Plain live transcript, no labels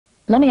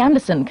Lonnie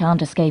Anderson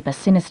can't escape a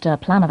sinister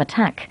plan of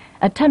attack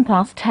at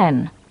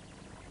 10:10.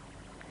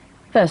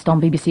 First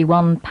on BBC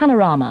One,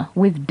 Panorama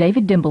with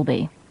David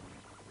Dimbleby.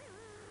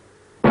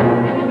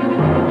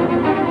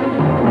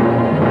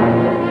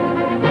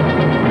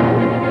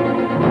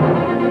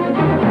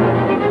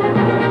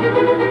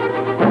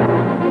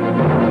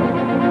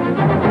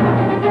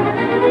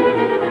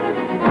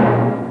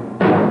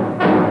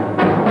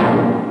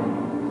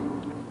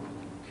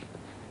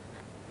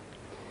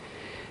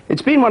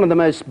 It's been one of the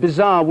most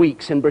bizarre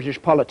weeks in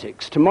British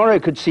politics. Tomorrow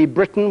could see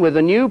Britain with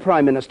a new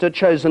Prime Minister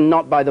chosen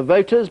not by the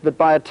voters but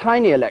by a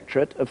tiny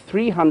electorate of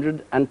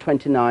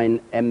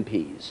 329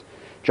 MPs.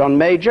 John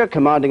Major,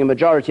 commanding a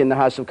majority in the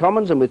House of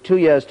Commons and with 2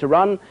 years to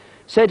run,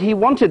 said he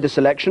wanted this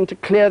election to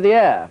clear the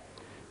air.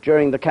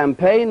 During the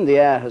campaign, the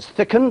air has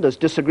thickened as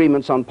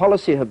disagreements on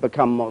policy have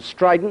become more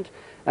strident,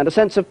 and a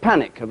sense of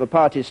panic of a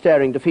party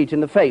staring defeat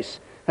in the face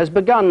has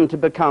begun to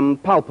become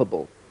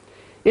palpable.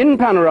 In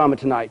Panorama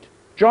tonight,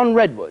 John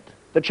Redwood,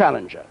 the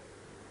challenger,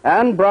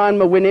 and Brian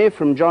Mawhinney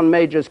from John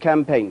Major's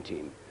campaign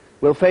team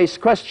will face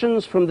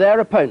questions from their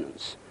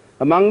opponents,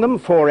 among them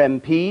 4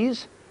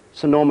 MPs,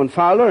 Sir Norman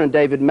Fowler and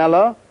David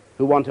Mellor,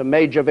 who want a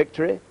major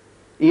victory,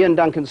 Ian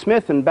Duncan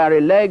Smith and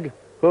Barry Legg,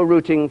 who are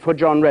rooting for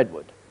John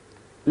Redwood.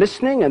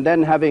 Listening and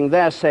then having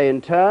their say in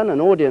turn,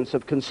 an audience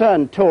of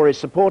concerned Tory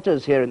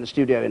supporters here in the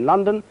studio in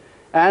London,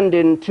 and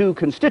in 2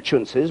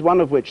 constituencies, one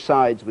of which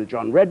sides with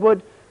John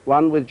Redwood,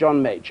 one with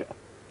John Major.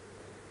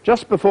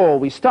 Just before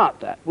we start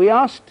that, we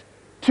asked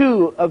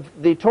 2 of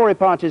the Tory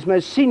party's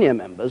most senior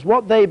members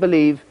what they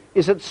believe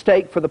is at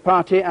stake for the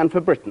party and for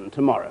Britain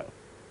tomorrow.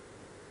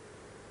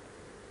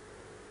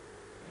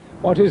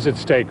 What is at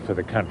stake for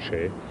the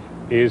country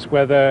is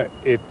whether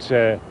it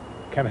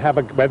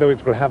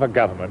will have a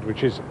government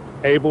which is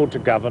able to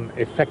govern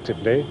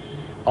effectively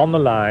on the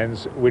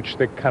lines which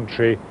the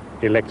country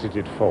elected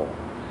it for.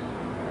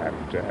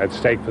 And at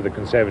stake for the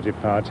Conservative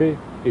Party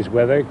is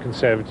whether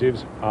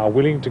Conservatives are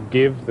willing to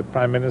give the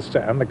Prime Minister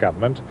and the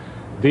government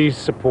the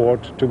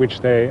support to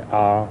which they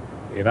are,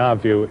 in our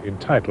view,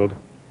 entitled.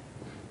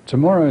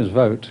 Tomorrow's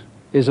vote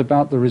is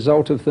about the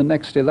result of the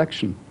next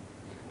election,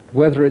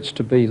 whether it's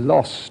to be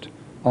lost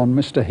on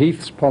Mr.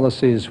 Heath's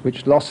policies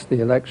which lost the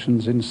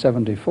elections in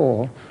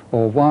 '74,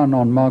 or won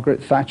on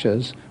Margaret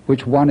Thatcher's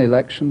which won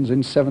elections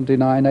in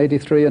 '79,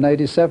 '83 and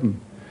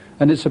 '87.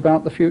 And it's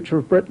about the future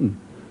of Britain,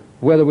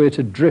 whether we're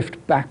to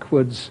drift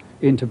backwards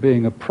into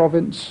being a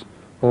province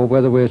or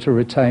whether we're to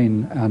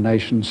retain our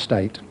nation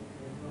state.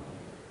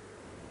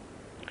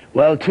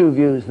 Well, 2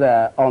 views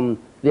there on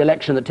the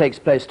election that takes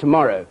place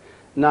tomorrow.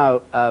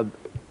 Now,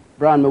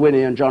 Brian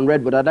Mawhinney and John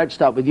Redwood, I'd like to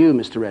start with you,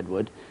 Mr.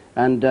 Redwood,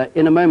 and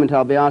in a moment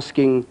I'll be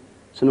asking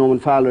Sir Norman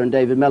Fowler and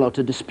David Mellor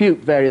to dispute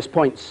various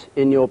points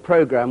in your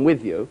programme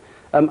with you.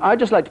 I'd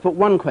just like to put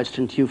one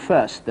question to you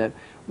first, though.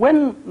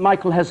 When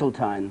Michael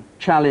Heseltine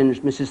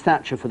challenged Mrs.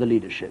 Thatcher for the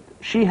leadership,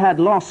 she had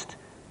lost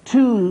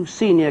 2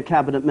 senior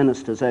cabinet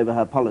ministers over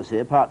her policy,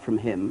 apart from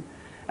him,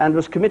 and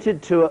was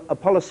committed to a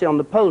policy on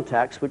the poll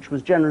tax which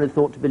was generally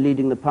thought to be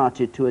leading the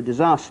party to a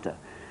disaster.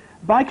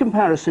 By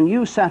comparison,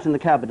 you sat in the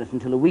cabinet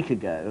until a week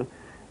ago,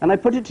 and I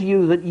put it to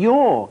you that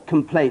your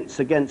complaints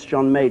against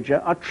John Major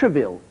are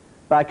trivial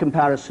by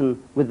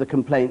comparison with the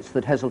complaints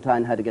that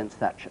Heseltine had against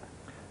Thatcher.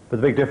 But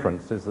the big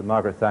difference is that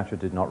Margaret Thatcher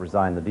did not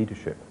resign the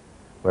leadership,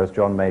 whereas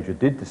John Major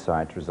did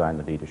decide to resign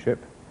the leadership.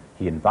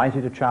 He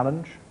invited a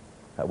challenge.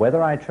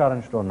 Whether I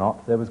challenged or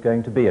not, there was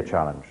going to be a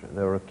challenge.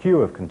 There were a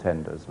queue of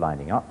contenders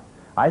lining up.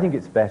 I think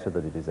it's better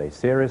that it is a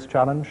serious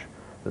challenge,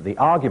 that the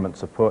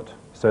arguments are put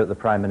so that the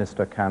Prime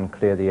Minister can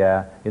clear the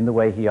air in the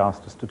way he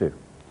asked us to do.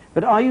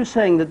 But are you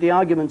saying that the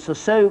arguments are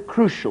so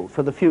crucial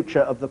for the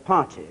future of the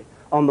party,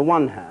 on the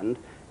one hand,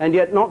 and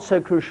yet not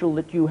so crucial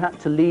that you had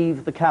to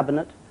leave the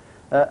cabinet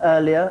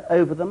earlier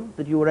over them,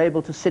 that you were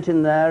able to sit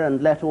in there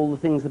and let all the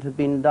things that have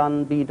been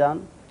done be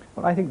done?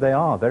 Well, I think they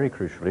are very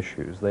crucial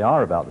issues. They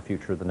are about the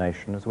future of the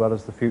nation as well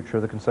as the future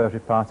of the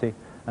Conservative Party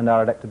and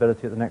our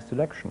electability at the next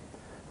election.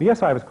 But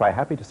yes, I was quite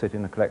happy to sit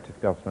in a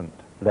collective government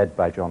led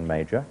by John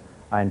Major.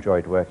 I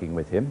enjoyed working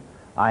with him.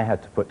 I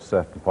had to put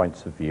certain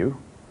points of view,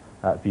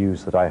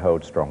 views that I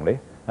hold strongly,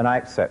 and I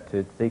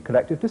accepted the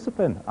collective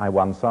discipline. I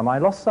won some, I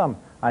lost some.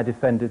 I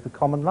defended the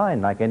common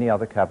line like any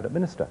other cabinet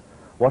minister.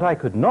 What I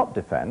could not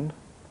defend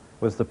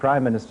was the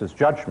Prime Minister's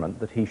judgment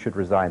that he should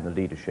resign the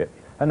leadership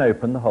and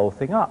open the whole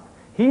thing up.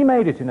 He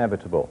made it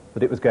inevitable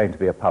that it was going to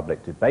be a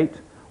public debate.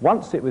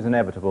 Once it was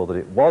inevitable that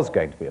it was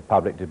going to be a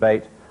public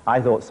debate,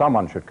 I thought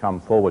someone should come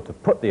forward to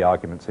put the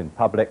arguments in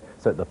public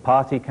so that the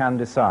party can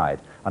decide.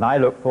 And I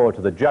look forward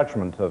to the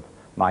judgment of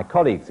my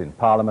colleagues in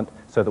Parliament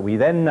so that we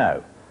then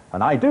know,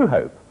 and I do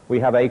hope, we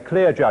have a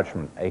clear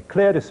judgment, a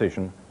clear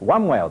decision,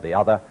 one way or the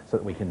other, so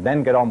that we can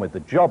then get on with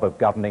the job of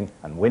governing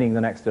and winning the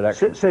next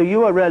election. So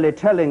you are really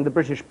telling the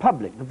British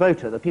public, the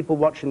voter, the people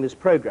watching this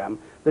programme,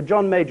 that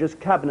John Major's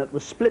cabinet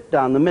was split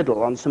down the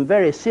middle on some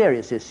very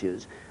serious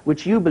issues,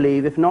 which you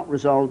believe, if not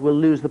resolved, will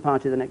lose the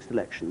party the next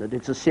election, that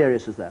it's as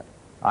serious as that?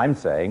 I'm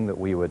saying that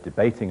we were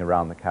debating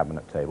around the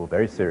cabinet table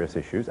very serious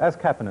issues, as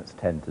cabinets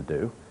tend to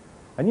do.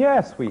 And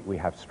yes, we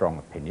have strong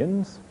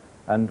opinions,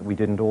 and we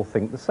didn't all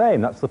think the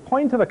same. That's the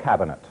point of a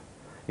cabinet.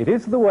 It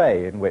is the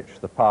way in which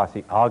the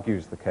party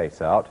argues the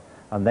case out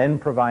and then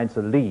provides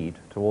a lead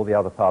to all the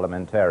other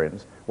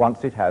parliamentarians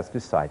once it has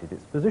decided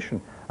its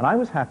position. And I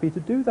was happy to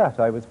do that.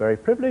 I was very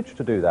privileged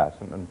to do that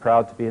and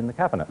proud to be in the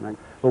cabinet. Right.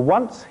 But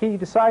once he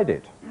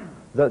decided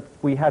that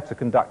we had to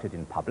conduct it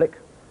in public,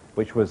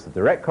 which was the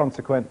direct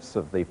consequence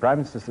of the Prime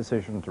Minister's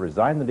decision to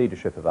resign the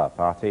leadership of our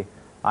party,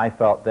 I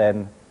felt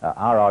then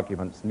our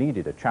arguments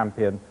needed a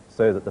champion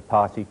so that the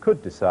party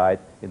could decide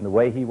in the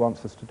way he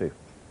wants us to do.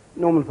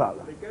 Norman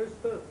Fowler. It goes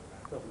further,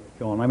 doesn't it,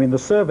 John? I mean, the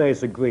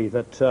surveys agree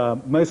that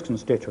most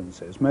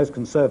constituencies, most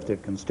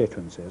Conservative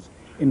constituencies,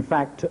 in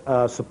fact,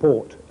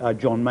 support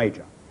John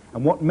Major.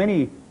 And what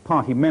many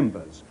party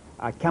members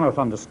cannot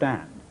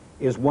understand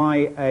is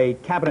why a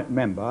cabinet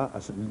member,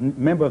 a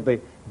member of the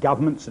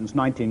government since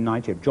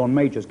 1990, of John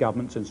Major's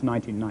government since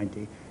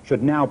 1990,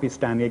 should now be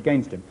standing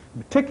against him.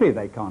 Particularly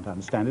they can't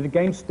understand it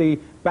against the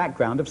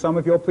background of some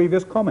of your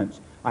previous comments.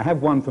 I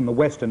have one from the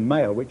Western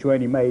Mail, which you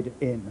only made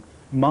in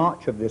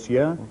March of this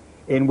year,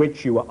 in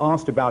which you were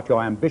asked about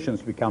your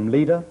ambitions to become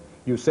leader.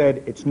 You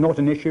said, it's not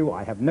an issue,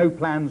 I have no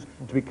plans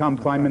to become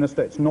Prime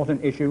Minister, it's not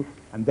an issue.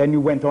 And then you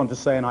went on to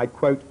say, and I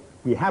quote,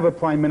 we have a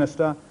Prime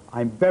Minister,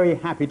 I'm very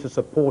happy to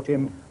support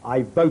him,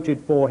 I voted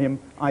for him,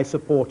 I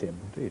support him.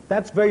 Indeed.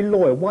 That's very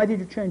loyal. Why did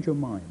you change your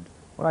mind?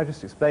 Well, I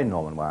just explained,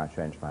 Norman, why I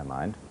changed my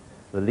mind.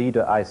 The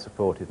leader I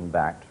supported and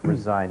backed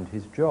resigned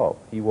his job.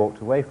 He walked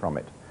away from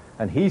it.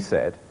 And he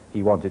said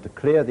he wanted to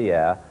clear the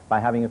air by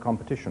having a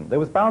competition. There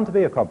was bound to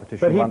be a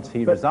competition once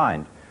he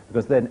resigned,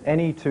 because then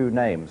any two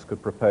names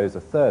could propose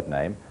a third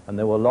name, and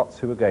there were lots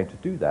who were going to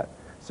do that.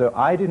 So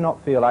I did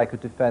not feel I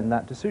could defend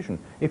that decision.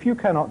 If you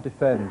cannot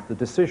defend the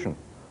decision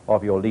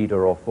of your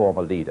leader or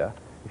former leader,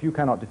 if you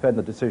cannot defend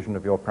the decision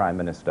of your Prime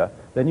Minister,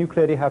 then you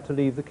clearly have to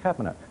leave the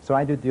cabinet. So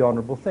I did the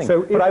honourable thing.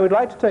 But I would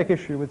like to take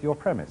issue with your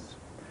premise.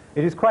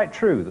 It is quite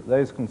true that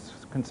those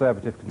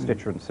Conservative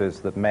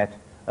constituencies that met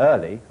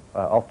early,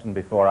 often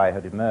before I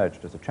had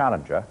emerged as a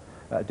challenger,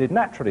 did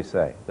naturally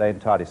say they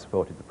entirely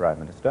supported the Prime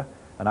Minister,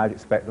 and I'd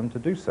expect them to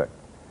do so.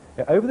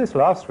 Over this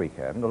last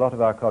weekend, a lot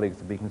of our colleagues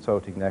have been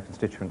consulting their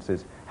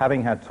constituencies,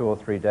 having had 2 or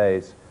 3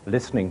 days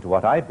listening to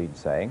what I've been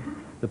saying.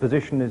 The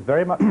position is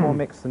very much more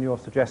mixed than you're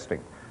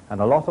suggesting, and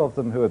a lot of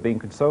them who have been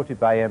consulted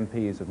by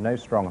MPs of no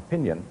strong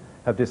opinion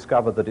have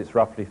discovered that it's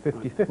roughly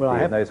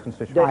 50-50 in those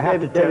constituencies. I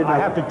have to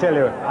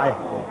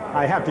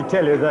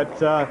tell you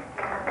that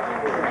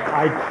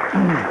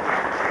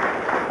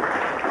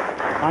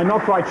I'm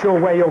not quite sure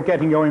where you're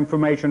getting your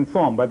information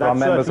from, but that's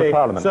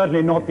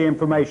certainly not the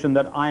information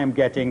that I am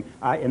getting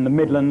in the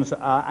Midlands,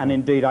 and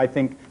indeed I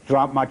think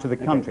throughout much of the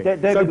country.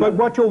 But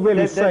what you're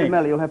really saying... David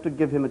Mellor, you'll have to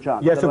give him a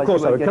chance. Yes, of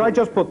course I will. Can I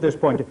just put this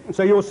point?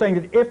 So you're saying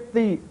that if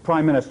the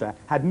Prime Minister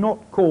had not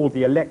called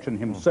the election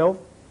himself,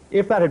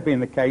 if that had been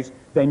the case,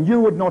 then you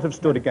would not have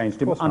stood against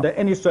him under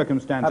any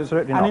circumstances.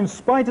 Absolutely not. And in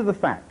spite of the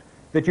fact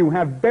that you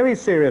have very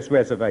serious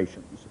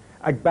reservations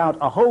about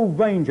a whole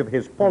range of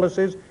his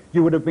policies,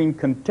 you would have been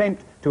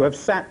content to have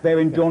sat there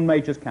in John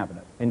Major's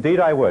cabinet. Indeed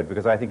I would,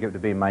 because I think it would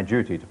have been my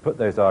duty to put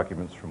those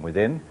arguments from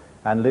within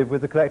and live with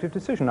the collective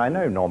decision. I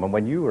know, Norman,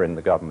 when you were in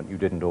the government, you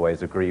didn't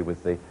always agree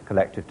with the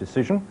collective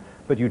decision,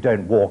 but you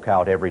don't walk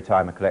out every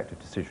time a collective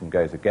decision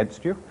goes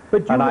against you.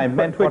 And I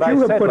meant what I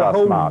said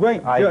last March.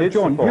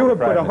 John, you have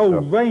put a whole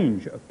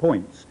range of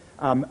points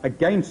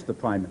against the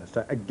Prime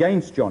Minister,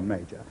 against John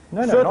Major.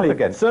 No, not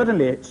against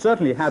him.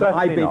 Certainly, had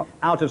I been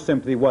out of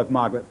sympathy with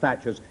Margaret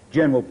Thatcher's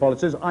general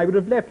policies, I would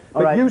have left.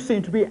 But you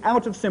seem to be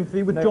out of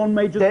sympathy with John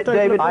Major's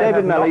David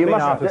Mellor, you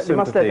must out of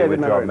sympathy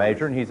with John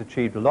Major, and he's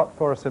achieved a lot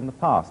for us in the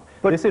past.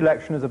 But this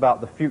election is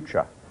about the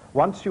future.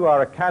 Once you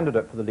are a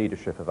candidate for the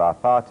leadership of our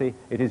party,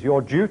 it is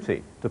your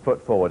duty to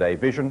put forward a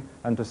vision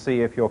and to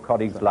see if your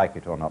colleagues like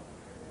it or not.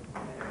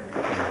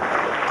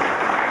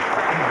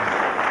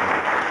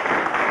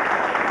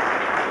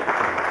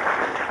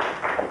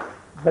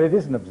 But it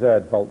is an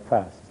absurd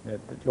volte-face, isn't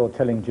it, that you're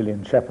telling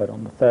Gillian Shepherd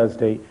on the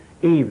Thursday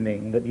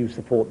evening that you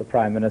support the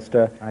Prime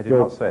Minister. I did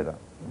not say that.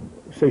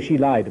 So she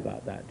lied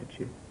about that, did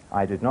she?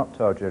 I did not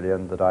tell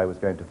Gillian that I was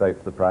going to vote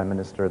for the Prime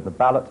Minister in the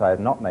ballot. I had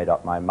not made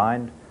up my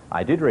mind.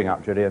 I did ring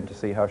up Gillian to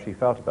see how she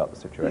felt about the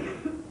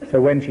situation. So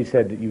when she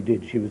said that you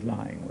did, she was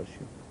lying, was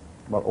she?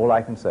 Well, all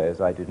I can say is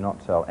I did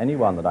not tell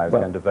anyone that I was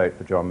going to vote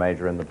for John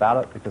Major in the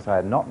ballot because I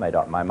had not made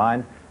up my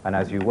mind. And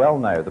as you well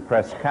know, the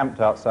press camped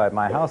outside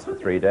my house for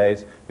 3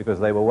 days because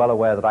they were well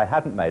aware that I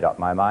hadn't made up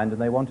my mind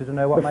and they wanted to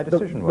know what my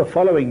decision was. The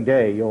following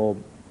day, your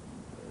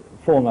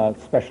former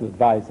special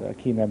advisor, a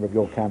key member of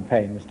your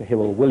campaign, Mr.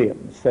 Hywel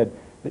Williams, said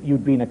that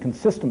you'd been a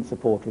consistent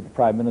supporter of the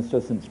Prime Minister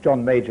since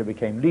John Major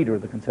became leader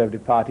of the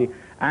Conservative Party,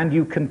 and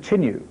you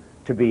continue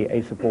to be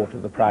a supporter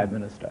of the Prime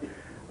Minister.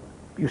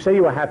 You say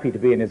you are happy to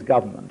be in his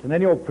government, and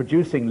then you're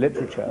producing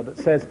literature that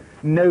says,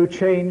 no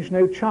change,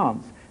 no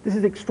chance. This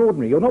is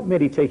extraordinary. You're not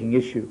merely taking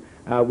issue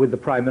with the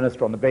Prime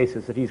Minister on the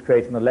basis that he's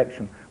created an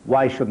election.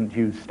 Why shouldn't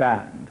you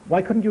stand?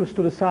 Why couldn't you have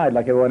stood aside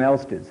like everyone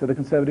else did so the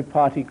Conservative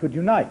Party could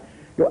unite?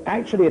 You're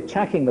actually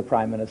attacking the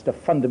Prime Minister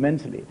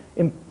fundamentally,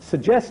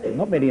 suggesting,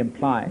 not merely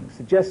implying,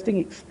 suggesting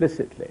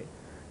explicitly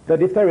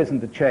that if there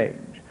isn't a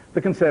change,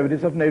 the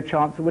Conservatives have no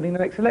chance of winning the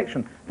next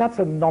election. That's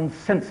a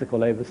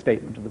nonsensical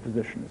overstatement of the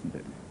position, isn't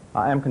it?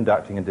 I am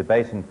conducting a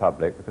debate in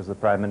public because the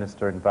Prime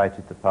Minister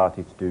invited the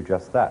party to do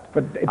just that.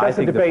 But does I the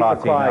think the debate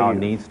party require now you?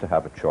 needs to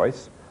have a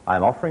choice.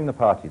 I'm offering the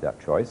party that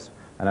choice,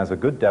 and as a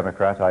good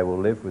Democrat, I will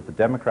live with the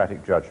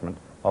democratic judgment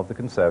of the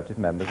Conservative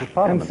members of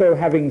Parliament. And so,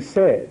 having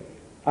said,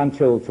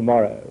 until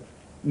tomorrow,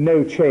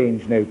 no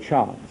change, no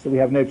chance, that we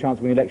have no chance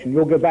of winning the election,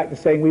 you'll go back to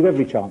saying we've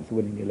every chance of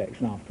winning the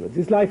election afterwards.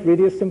 Is life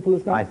really as simple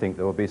as that? I think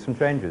there will be some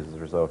changes as a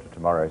result of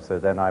tomorrow, so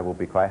then I will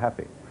be quite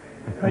happy.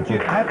 Hold on.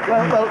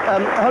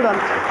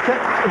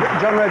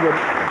 John Redwood.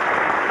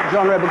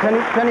 John Redwood,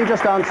 can you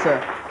just answer,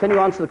 can you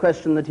answer the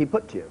question that he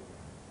put to you?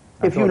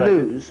 If you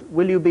lose,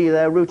 will you be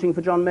there rooting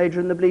for John Major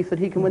in the belief that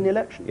he can win the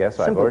election?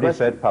 Yes, I've already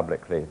said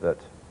publicly that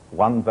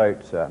one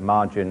vote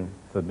margin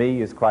for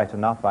me is quite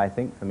enough, I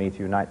think, for me to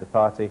unite the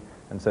party,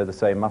 and so the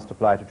same must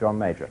apply to John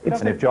Major.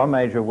 And if John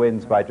Major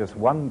wins by just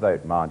one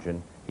vote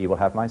margin, he will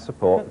have my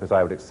support because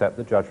I would accept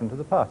the judgment of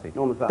the party.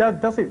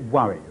 Does it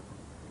worry you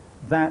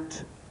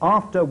that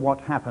after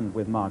what happened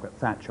with Margaret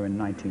Thatcher in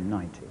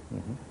 1990,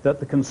 that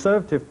the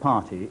Conservative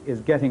Party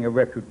is getting a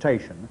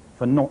reputation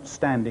for not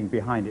standing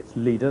behind its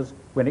leaders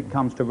when it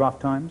comes to rough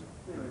times?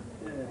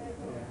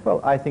 Well,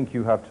 I think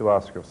you have to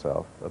ask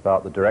yourself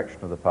about the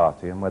direction of the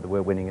party and whether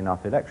we're winning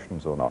enough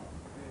elections or not.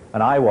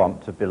 And I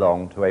want to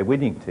belong to a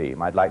winning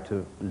team. I'd like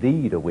to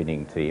lead a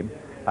winning team.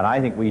 And I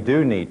think we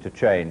do need to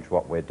change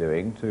what we're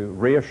doing to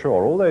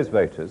reassure all those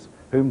voters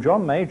whom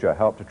John Major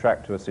helped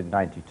attract to us in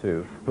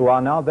 '92, who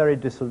are now very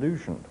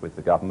disillusioned with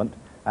the government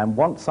and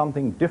want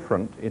something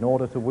different in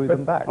order to woo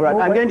them back. All right,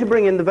 I'm going to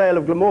bring in the Vale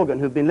of Glamorgan,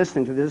 who've been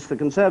listening to this, the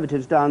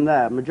Conservatives down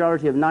there,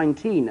 majority of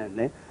 19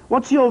 only.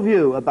 What's your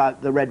view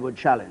about the Redwood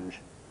challenge?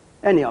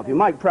 Any of you?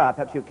 Mike Pryor,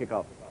 perhaps you kick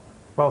off.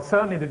 Well,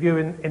 certainly the view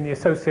in the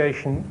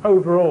association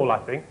overall, I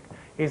think,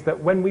 is that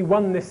when we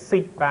won this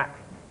seat back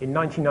in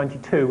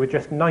 1992 with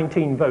just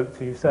 19 votes,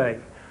 as you say,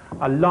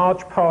 a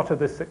large part of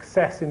the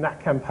success in that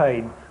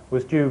campaign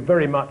was due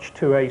very much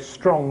to a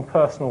strong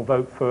personal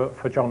vote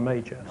for John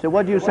Major. So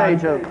what do you say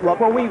to...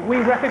 Well, we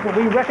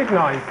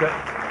recognise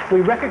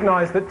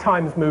that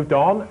times moved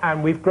on,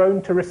 and we've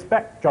grown to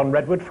respect John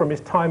Redwood from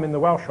his time in the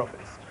Welsh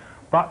office.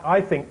 But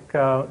I think,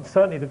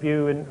 certainly the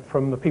view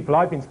from the people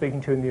I've been speaking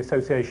to in the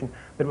association,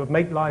 that it would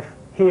make life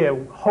here,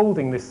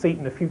 holding this seat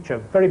in the future,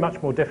 very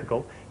much more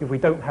difficult if we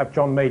don't have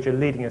John Major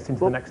leading us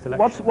into the next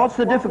election. What's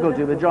the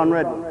difficulty with John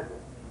Redwood?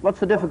 What's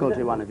the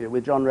difficulty, one of you,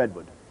 with John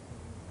Redwood?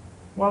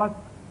 Well,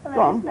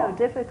 there is no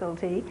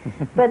difficulty,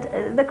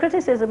 but the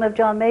criticism of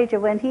John Major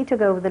when he took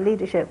over the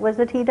leadership was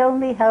that he'd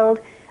only held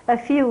a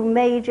few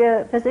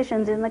major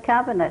positions in the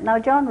cabinet. Now,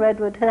 John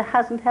Redwood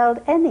hasn't held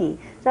any.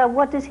 So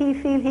what does he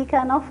feel he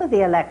can offer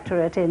the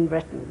electorate in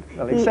Britain?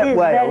 Well, he is Wales.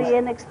 very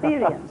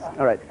inexperienced.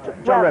 All right,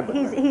 John Redwood.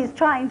 He's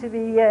trying to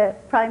be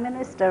Prime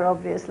Minister,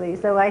 obviously,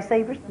 so I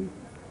say Britain.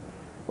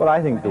 Well, I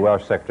think the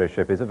Welsh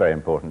Secretaryship is a very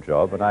important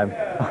job, and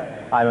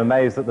I'm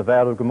amazed that the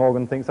Vale of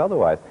Glamorgan thinks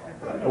otherwise.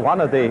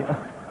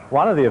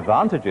 One of the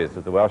advantages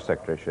of the Welsh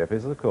Secretaryship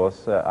is, of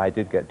course, I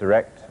did get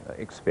direct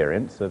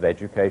experience of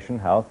education,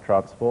 health,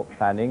 transport,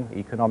 planning,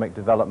 economic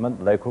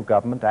development, local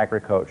government,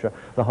 agriculture,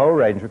 the whole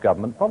range of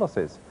government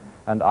policies.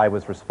 And I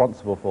was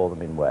responsible for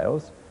them in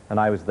Wales, and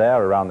I was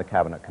there around the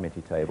Cabinet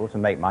Committee table to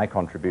make my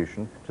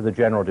contribution to the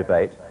general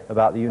debate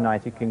about the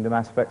United Kingdom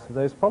aspects of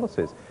those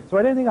policies. So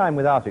I don't think I'm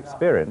without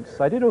experience.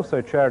 I did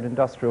also chair an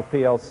industrial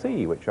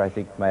PLC, which I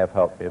think may have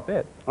helped me a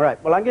bit. All right,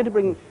 well, I'm going to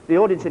bring the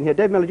audience in here.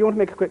 Dave Miller, do you want to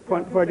make a quick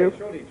point before I do?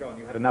 Surely, John,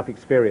 you had enough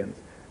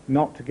experience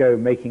not to go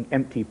making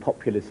empty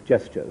populist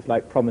gestures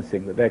like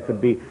promising that there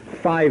could be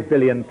 £5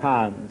 billion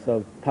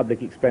of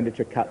public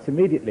expenditure cuts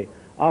immediately.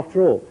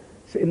 After all,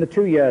 so in the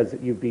 2 years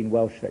that you've been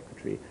Welsh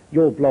Secretary,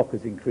 your block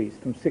has increased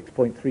from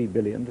 6.3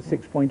 billion to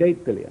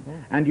 6.8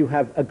 billion, and you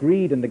have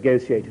agreed and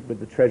negotiated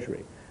with the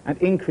Treasury an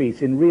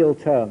increase in real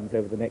terms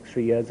over the next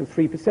 3 years of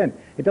 3%.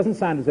 It doesn't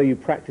sound as though you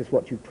practice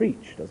what you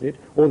preach, does it?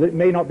 Or that it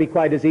may not be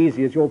quite as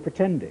easy as you're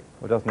pretending.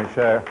 Well, doesn't it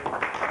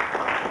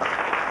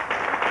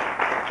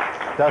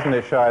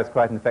show as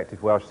quite an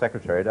effective Welsh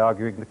Secretary at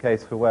arguing the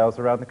case for Wales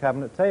around the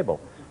Cabinet table?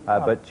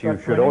 But you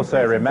should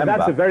also remember...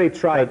 That's a very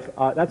trite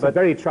answer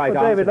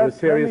to a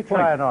serious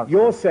point.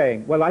 You're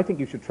saying, well, I think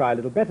you should try a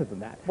little better than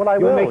that. Well, I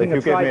will, if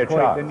you give me a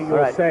chance. Then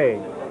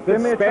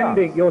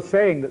you're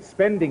saying that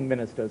spending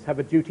ministers have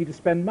a duty to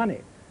spend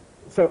money.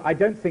 So I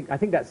think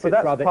that sits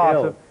rather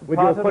ill with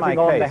your putting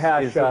on the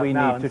hair shirt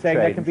now and saying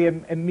there can be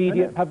an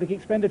immediate public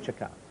expenditure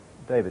cut.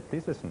 David,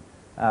 please listen.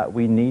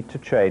 We need to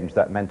change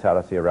that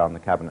mentality around the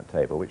Cabinet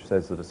table, which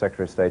says that a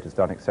Secretary of State has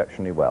done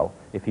exceptionally well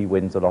if he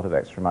wins a lot of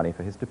extra money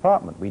for his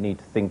department. We need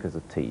to think as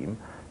a team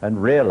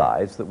and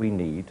realise that we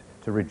need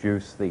to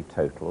reduce the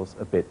totals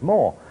a bit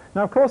more.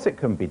 Now, of course, it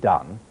can be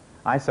done.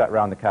 I sat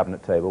round the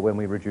Cabinet table when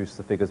we reduced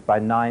the figures by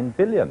 9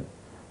 billion,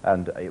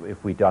 and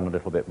if we'd done a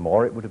little bit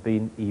more, it would have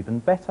been even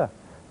better.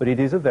 But it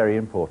is a very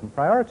important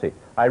priority.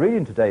 I read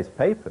in today's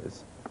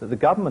papers that the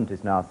government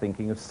is now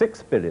thinking of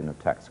 $6 billion of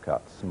tax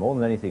cuts, more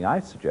than anything I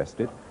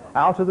suggested,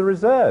 out of the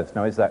reserves.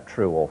 Now, is that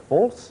true or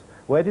false?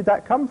 Where did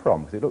that come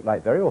from? Because it looked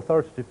like very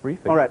authoritative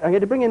briefing. All right, I'm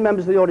going to bring in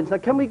members of the audience. Now,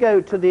 can we go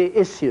to the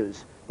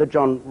issues that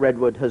John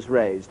Redwood has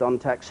raised on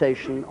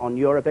taxation, on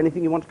Europe?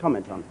 Anything you want to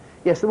comment on?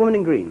 Yes, the woman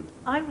in green.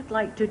 I would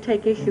like to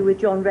take issue with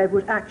John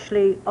Redwood,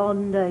 actually,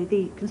 on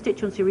the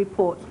constituency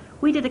reports.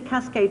 We did a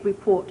cascade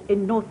report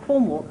in North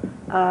Cornwall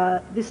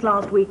this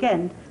last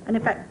weekend, and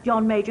in fact,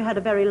 John Major had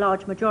a very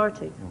large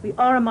majority. We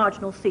are a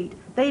marginal seat.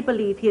 They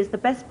believe he is the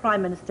best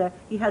Prime Minister.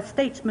 He has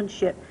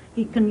statesmanship.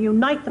 He can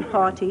unite the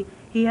party.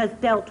 He has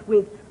dealt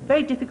with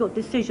very difficult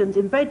decisions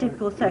in very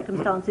difficult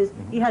circumstances.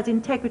 He has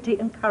integrity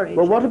and courage.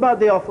 Well, what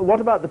about the offer?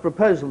 What about the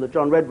proposal that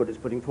John Redwood is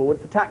putting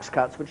forward for tax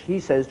cuts, which he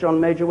says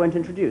John Major won't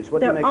introduce? What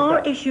do you make of that? There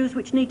are issues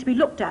which need to be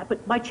looked at,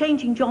 but by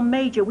changing John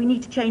Major, we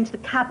need to change the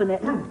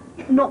cabinet,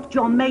 not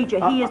John Major.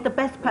 He is the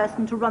best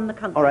person to run the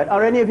country. All right.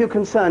 Are any of you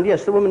concerned?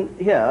 Yes, the woman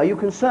here. Are you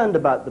concerned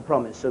about the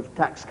promise of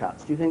tax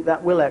cuts? Do you think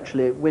that will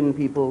actually win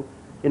people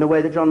in a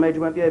way that John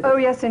Major won't be able to? Oh,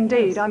 yes,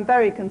 indeed. I'm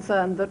very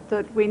concerned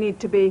that we need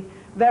to be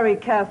very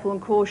careful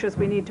and cautious.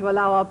 We need to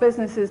allow our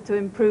businesses to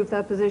improve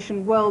their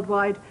position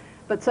worldwide,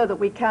 but so that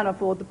we can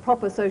afford the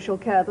proper social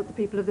care that the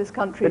people of this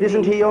country need. But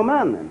isn't he your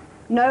man, then?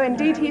 No,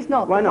 indeed he's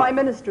not. Why not? The Prime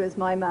Minister is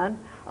my man.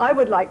 I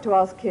would like to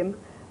ask him,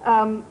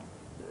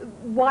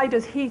 why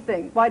does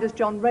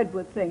John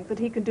Redwood think that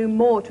he can do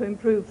more to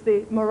improve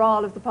the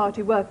morale of the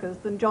party workers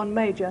than John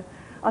Major?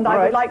 And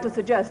I would like to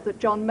suggest that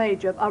John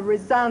Major, a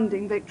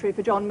resounding victory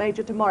for John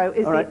Major tomorrow,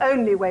 is the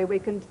only way we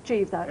can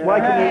achieve that.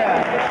 Why can we...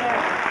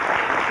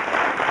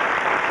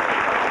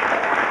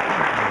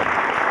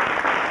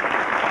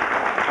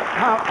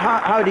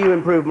 How do you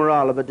improve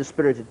morale of a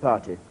dispirited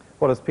party?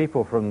 Well, as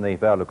people from the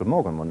Vale of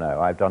Glamorgan will know,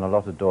 I've done a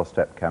lot of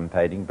doorstep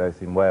campaigning,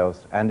 both in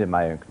Wales and in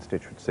my own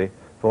constituency,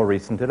 for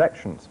recent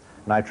elections.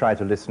 And I tried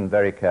to listen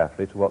very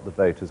carefully to what the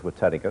voters were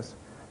telling us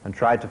and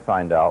tried to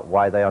find out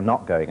why they are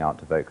not going out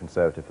to vote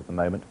Conservative at the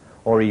moment,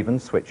 or even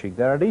switching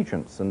their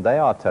allegiance. And they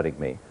are telling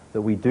me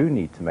that we do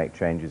need to make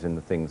changes in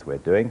the things we're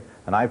doing,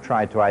 and I've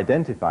tried to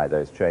identify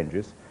those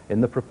changes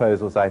in the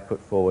proposals I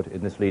put forward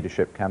in this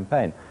leadership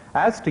campaign.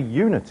 As to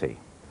unity,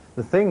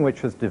 the thing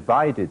which has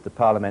divided the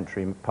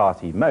parliamentary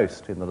party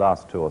most in the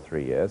last 2 or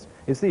 3 years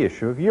is the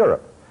issue of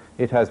Europe.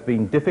 It has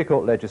been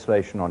difficult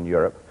legislation on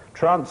Europe,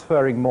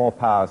 transferring more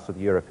powers to the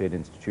European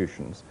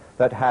institutions,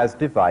 that has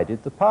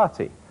divided the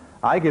party.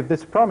 I give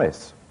this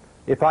promise.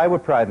 If I were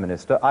Prime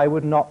Minister, I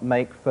would not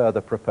make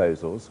further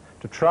proposals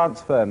to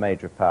transfer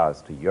major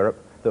powers to Europe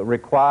that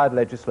required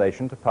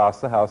legislation to pass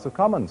the House of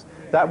Commons.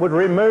 That would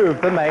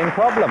remove the main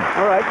problem.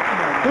 All right.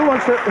 Who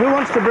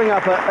wants to bring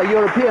up a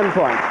European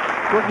point?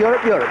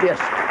 Europe, yes.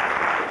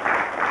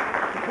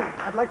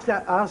 I'd like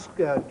to ask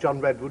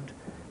John Redwood,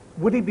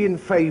 would he be in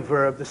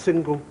favour of the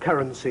single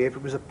currency if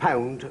it was a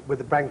pound with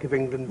the Bank of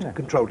England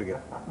controlling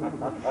it?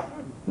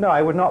 No,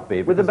 I would not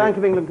be. With the Bank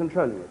of England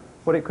controlling it?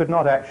 Well, it could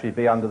not actually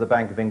be under the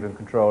Bank of England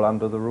control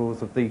under the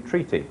rules of the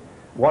treaty.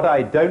 What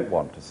I don't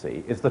want to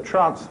see is the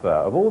transfer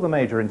of all the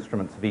major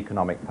instruments of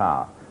economic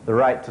power, the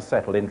right to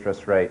settle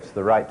interest rates,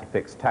 the right to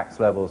fix tax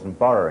levels and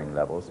borrowing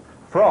levels,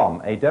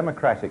 from a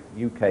democratic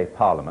UK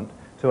Parliament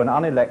to an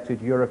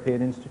unelected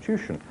European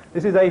institution.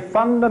 This is a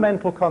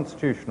fundamental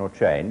constitutional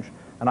change,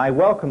 and I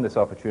welcome this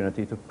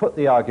opportunity to put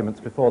the arguments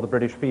before the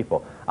British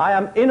people. I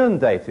am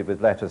inundated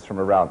with letters from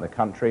around the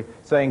country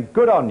saying,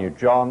 good on you,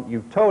 John,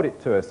 you've told it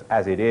to us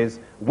as it is.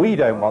 We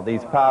don't want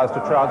these powers to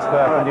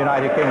transfer from the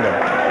United Kingdom.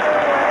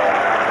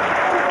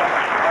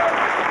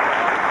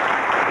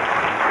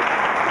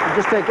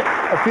 Just take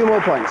a few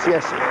more points,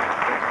 yes.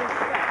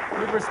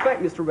 With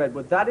respect, Mr.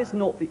 Redwood, that is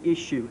not the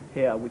issue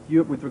here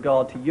with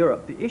regard to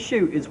Europe. The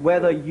issue is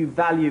whether you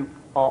value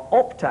our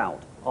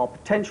opt-out, our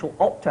potential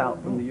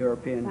opt-out from the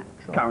European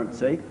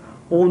currency,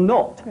 or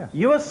not. Yes.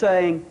 You are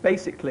saying,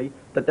 basically,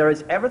 that there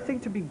is everything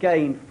to be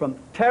gained from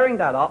tearing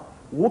that up,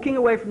 walking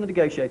away from the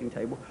negotiating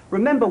table.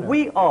 Remember,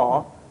 we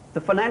are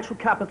the financial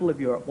capital of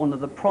Europe, one of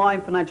the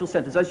prime financial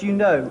centres, as you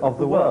know, of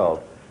the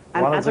world.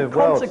 And as a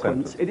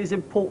consequence, it is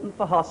important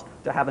for us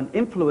to have an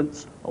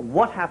influence on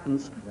what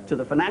happens to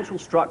the financial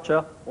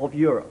structure of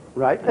Europe.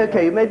 Right.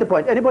 Okay, you made the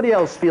point. Anybody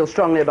else feel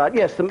strongly about...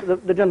 Yes, the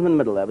gentleman in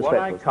the middle there. What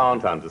I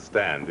can't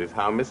understand is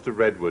how Mr.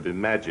 Redwood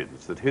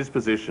imagines that his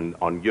position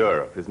on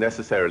Europe is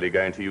necessarily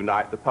going to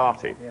unite the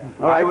party. Yeah.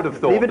 All right, I would have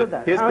thought leave it at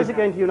that. How is it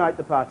going to unite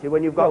the party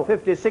when you've got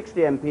 50 or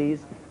 60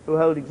 MPs who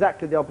hold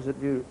exactly the opposite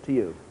view to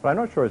you? Well, I'm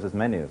not sure it's as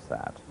many as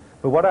that.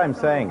 But what I'm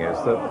saying is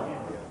that...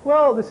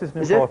 Well, this is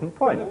an important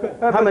point.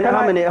 How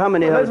many?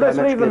 Let's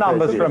leave the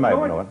numbers for a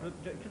moment.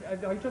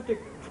 I just take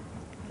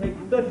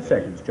 30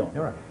 seconds, John.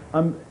 You're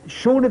right.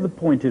 Surely the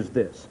point is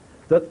this,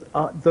 that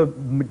the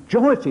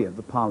majority of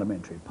the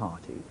parliamentary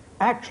party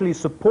actually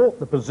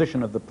support the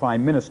position of the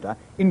Prime Minister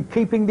in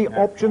keeping the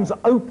options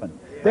open.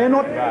 They're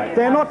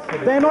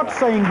not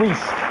saying we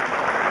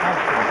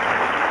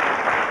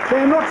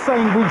They're not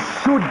saying we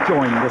should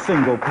join the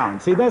single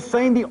currency. They're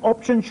saying the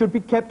option should be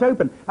kept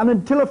open. And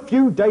until a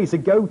few days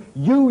ago,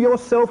 you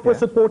yourself were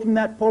supporting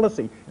that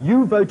policy.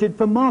 You voted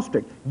for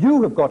Maastricht.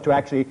 You have got to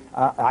actually,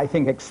 I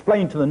think,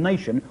 explain to the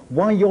nation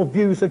why your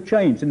views have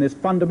changed in this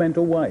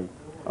fundamental way.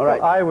 All right.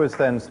 Well, I was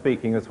then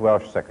speaking as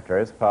Welsh Secretary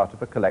as part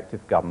of a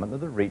collective government that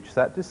had reached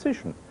that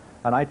decision.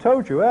 And I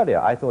told you earlier,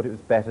 I thought it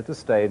was better to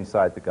stay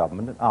inside the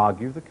government and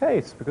argue the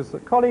case, because the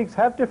colleagues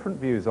have different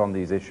views on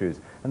these issues,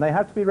 and they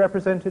have to be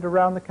represented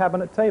around the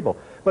cabinet table.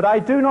 But I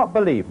do not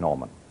believe,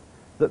 Norman,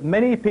 that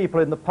many people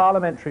in the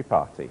parliamentary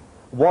party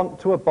want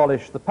to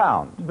abolish the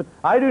pound. But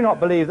I do not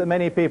believe that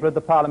many people in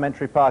the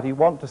parliamentary party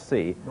want to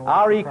see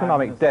our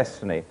economic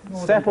destiny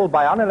settled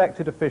by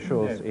unelected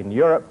officials in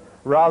Europe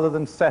rather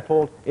than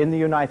settled in the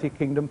United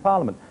Kingdom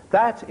Parliament.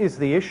 That is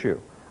the issue.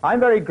 I'm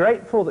very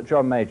grateful that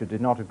John Major did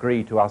not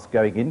agree to us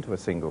going into a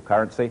single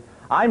currency.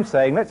 I'm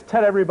saying let's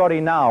tell everybody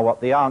now what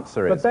the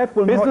answer is. But that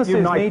will Businesses not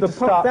unite need to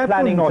start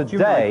planning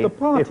today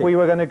if we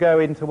were going to go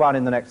into one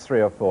in the next 3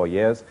 or 4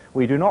 years.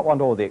 We do not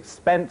want all the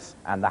expense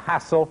and the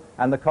hassle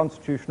and the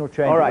constitutional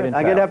change. All right,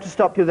 I'm going to have to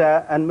stop you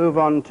there and move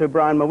on to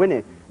Brian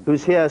Mawhinney,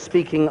 who's here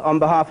speaking on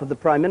behalf of the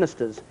Prime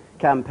Minister's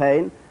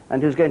campaign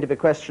and who's going to be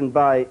questioned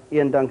by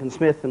Ian Duncan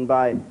Smith and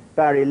by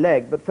Barry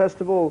Legg. But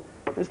first of all,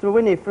 Mr.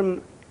 Mawhinney,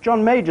 from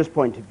John Major's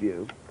point of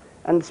view,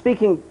 and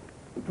speaking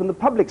from the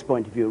public's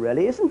point of view,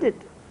 really, isn't it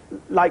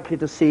likely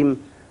to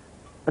seem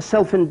a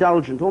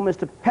self-indulgent,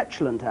 almost a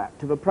petulant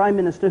act of a Prime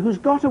Minister who's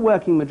got a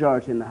working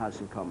majority in the House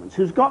of Commons,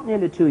 who's got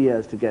nearly 2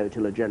 years to go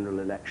till a general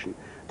election,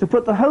 to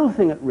put the whole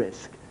thing at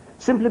risk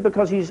simply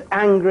because he's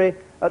angry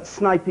at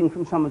sniping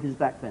from some of his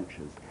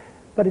backbenchers?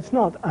 But it's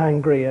not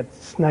angry at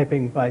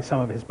sniping by some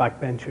of his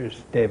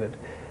backbenchers, David.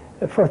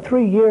 For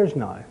 3 years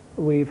now,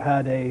 we've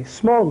had a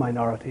small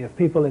minority of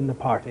people in the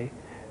party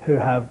who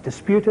have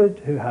disputed,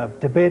 who have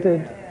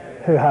debated,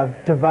 who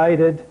have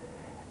divided.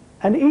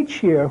 And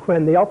each year,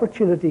 when the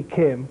opportunity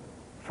came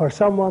for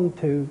someone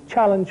to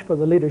challenge for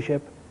the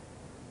leadership,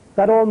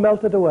 that all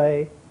melted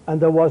away and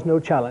there was no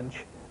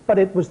challenge. But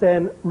it was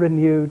then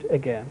renewed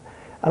again.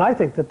 And I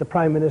think that the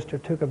Prime Minister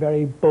took a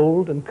very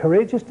bold and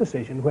courageous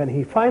decision when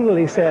he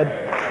finally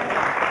said,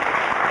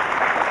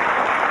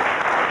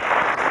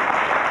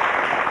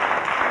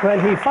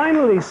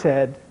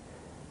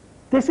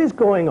 this is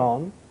going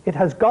on, it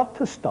has got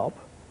to stop,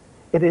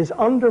 it is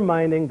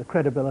undermining the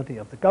credibility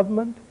of the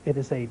government, it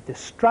is a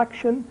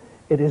distraction,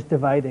 it is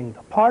dividing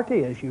the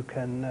party, as you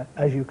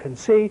can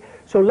see.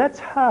 So let's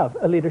have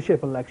a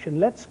leadership election.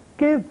 Let's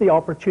give the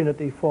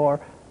opportunity for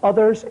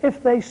others,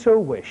 if they so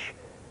wish,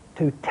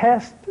 to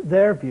test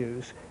their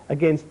views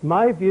against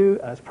my view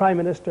as Prime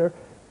Minister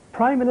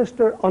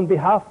on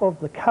behalf of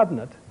the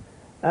Cabinet,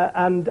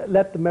 and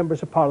let the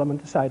members of Parliament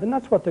decide. And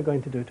that's what they're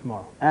going to do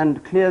tomorrow.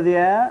 And clear the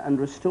air and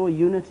restore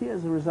unity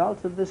as a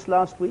result of this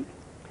last week?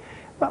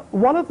 Well,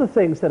 one of the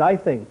things that I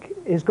think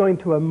is going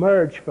to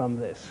emerge from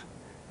this,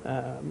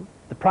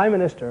 the Prime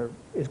Minister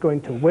is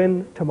going to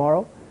win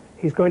tomorrow.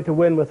 He's going to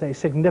win with a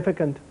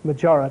significant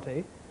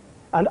majority.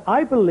 And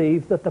I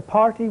believe that the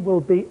party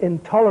will be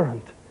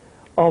intolerant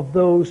of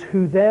those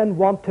who then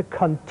want to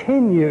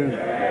continue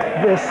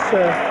this...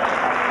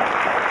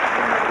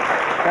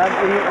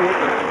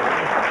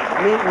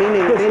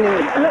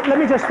 Let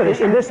me just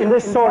finish. In this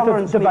sort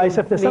of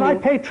divisiveness, and I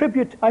pay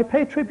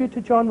tribute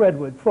to John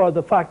Redwood for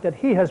the fact that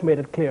he has made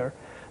it clear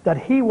that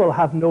he will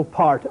have no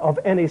part of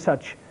any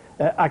such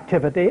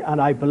activity,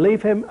 and I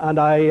believe him, and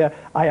I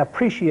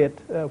appreciate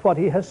what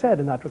he has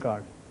said in that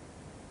regard.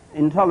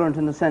 Intolerant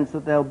in the sense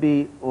that they'll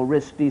be or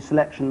risk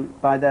deselection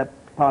by their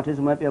parties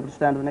and won't be able to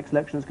stand for the next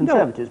election as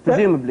Conservatives, no,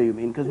 presumably you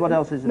mean, because what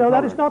else is intolerant?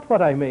 No, that is not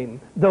what I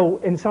mean, though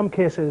in some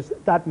cases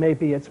that may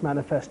be its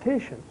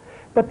manifestation.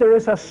 But there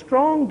is a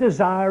strong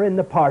desire in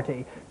the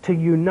party to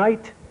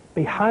unite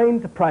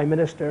behind the Prime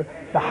Minister,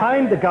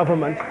 behind the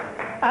government,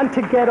 and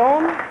to get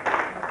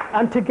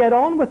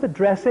on with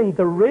addressing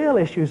the real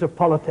issues of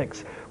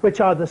politics,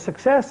 which are the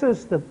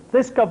successes that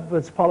this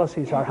government's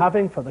policies are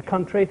having for the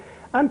country,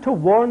 and to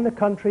warn the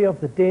country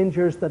of the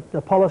dangers that the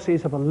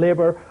policies of a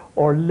Labour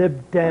or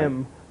Lib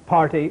Dem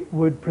party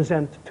would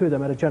present to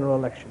them at a general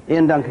election.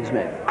 Ian Duncan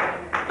Smith.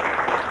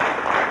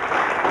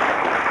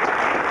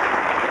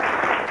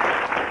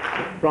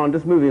 Brian,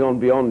 just moving on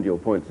beyond your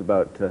points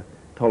about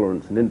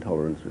tolerance and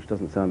intolerance, which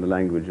doesn't sound the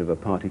language of a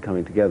party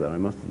coming together, I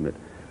must admit.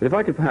 But if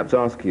I could perhaps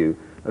ask you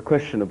a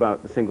question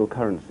about the single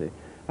currency.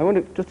 I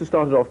wonder, just to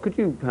start it off, could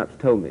you perhaps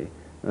tell me,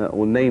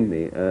 or name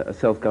me, a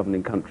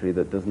self-governing country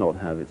that does not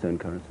have its own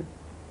currency?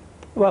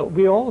 Well,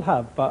 we all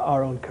have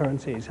our own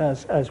currencies,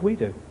 as we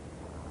do.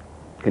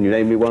 Can you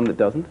name me one that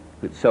doesn't?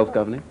 It's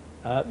self-governing?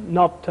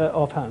 Not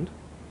offhand.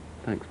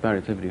 Thanks. Barry,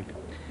 it's over to you.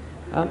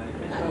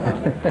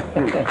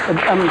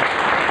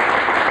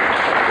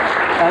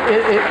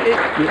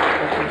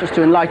 Just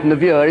to enlighten the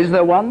viewer, is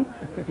there one?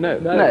 No.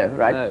 No,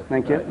 right. No.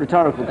 Thank you.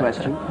 Rhetorical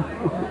question.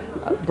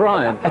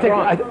 Brian.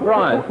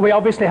 Brian. We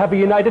obviously have a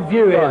united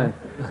view here.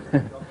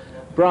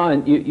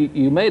 Brian,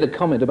 you made a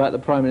comment about the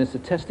Prime Minister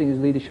testing his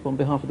leadership on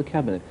behalf of the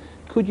Cabinet.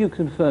 Could you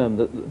confirm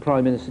that the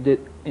Prime Minister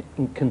did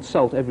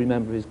consult every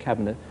member of his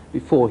cabinet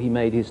before he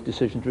made his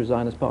decision to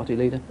resign as party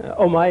leader?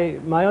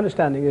 My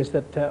understanding is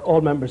that all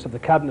members of the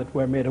cabinet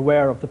were made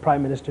aware of the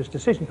Prime Minister's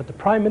decision, but the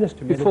Prime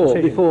Minister made a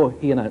decision. Before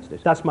he announced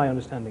it? That's my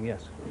understanding,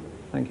 yes.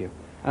 Thank you.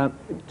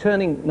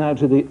 Turning now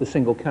to the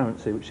single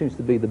currency, which seems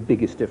to be the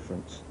biggest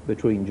difference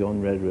between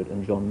John Redwood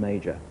and John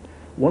Major.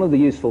 One of the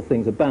useful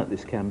things about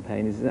this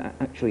campaign is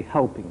actually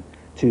helping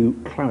to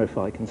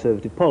clarify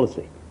Conservative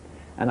policy.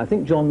 And I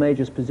think John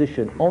Major's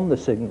position on the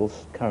single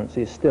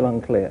currency is still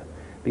unclear,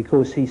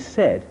 because he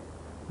said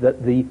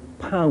that the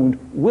pound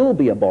will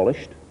be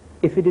abolished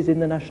if it is in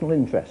the national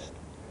interest.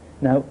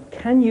 Now,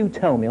 can you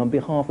tell me on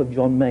behalf of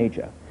John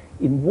Major,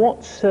 in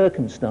what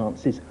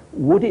circumstances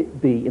would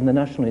it be in the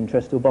national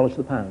interest to abolish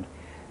the pound?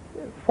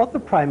 What the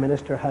Prime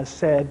Minister has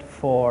said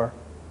for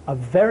a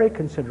very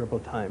considerable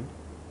time,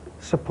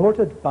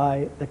 supported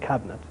by the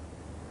Cabinet,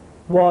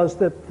 was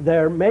that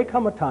there may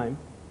come a time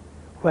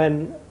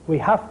when we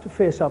have to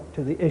face up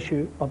to the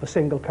issue of a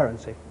single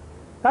currency.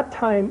 That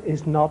time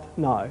is not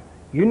now.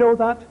 You know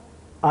that.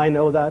 I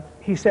know that.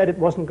 He said it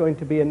wasn't going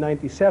to be in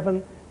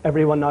 97.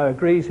 Everyone now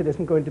agrees it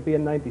isn't going to be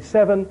in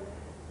 97.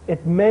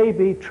 It may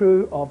be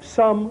true of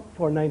some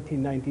for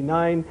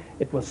 1999.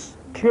 It will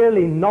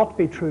clearly not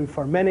be true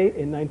for many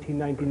in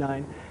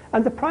 1999.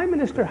 And the Prime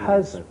Minister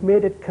has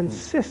made it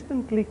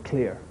consistently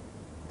clear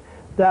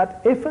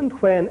that if and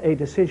when a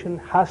decision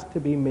has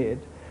to be made,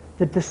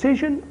 the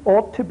decision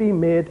ought to be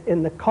made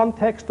in the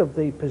context of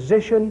the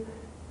position,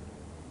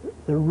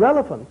 the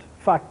relevant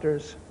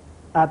factors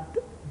at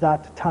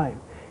that time.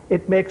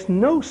 It makes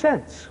no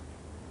sense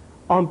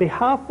on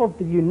behalf of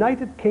the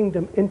United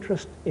Kingdom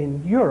interest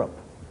in Europe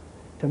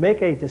to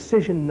make a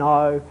decision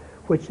now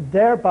which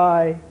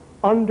thereby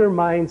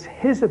undermines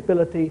his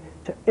ability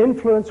to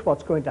influence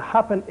what's going to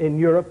happen in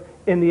Europe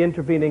in the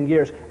intervening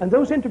years. And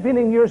those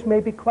intervening years may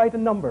be quite a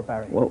number,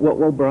 Barry.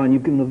 Well, Brian,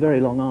 you've given a very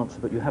long answer,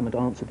 but you haven't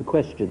answered the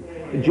question.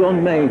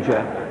 John Major,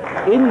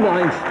 in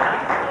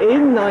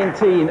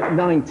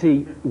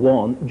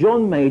 1991,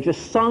 John Major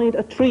signed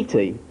a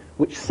treaty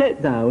which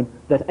set down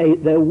that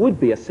there would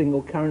be a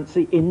single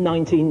currency in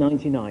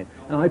 1999.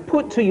 And I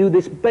put to you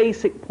this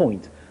basic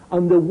point.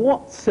 Under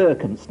what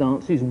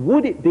circumstances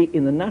would it be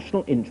in the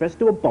national interest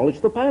to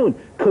abolish the pound?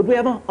 Could we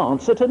have an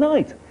answer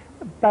tonight?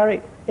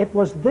 Barry, it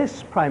was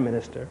this Prime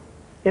Minister,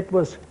 it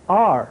was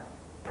our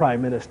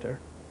Prime Minister,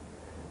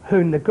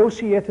 who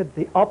negotiated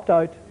the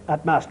opt-out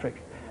at Maastricht.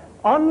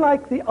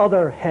 Unlike the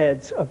other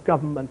heads of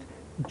government,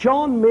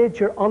 John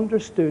Major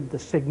understood the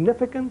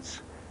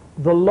significance,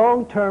 the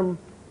long-term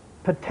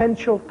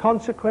potential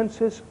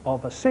consequences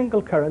of a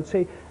single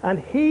currency, and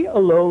he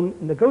alone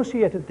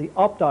negotiated the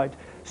opt-out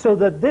so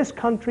that this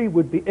country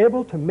would be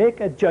able to make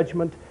a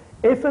judgment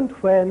if and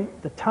when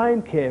the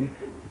time came.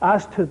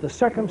 As to the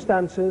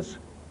circumstances,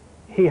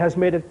 he has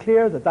made it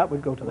clear that that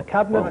would go to the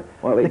Cabinet.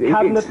 The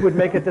Cabinet would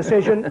make a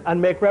decision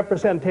and make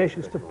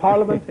representations to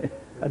Parliament,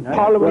 and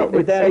Parliament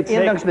would then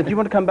Ian Smith, do you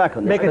want to come back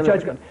on this? make a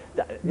judgment.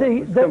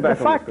 The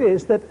fact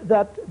is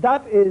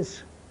that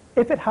is,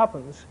 if it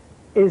happens,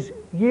 is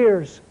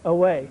years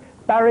away.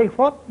 Barry,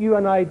 what you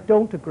and I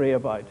don't agree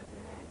about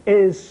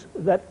is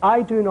that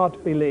I do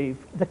not believe,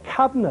 the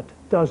Cabinet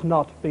does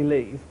not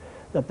believe,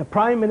 that the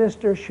Prime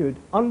Minister should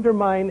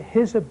undermine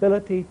his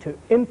ability to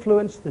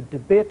influence the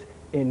debate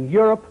in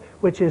Europe,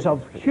 which is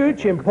of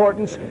huge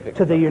importance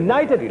to the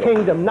United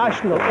Kingdom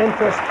national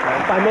interest,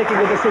 by making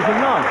a decision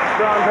now.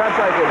 Brian, perhaps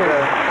I could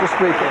just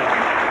briefly.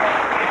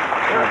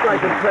 Perhaps I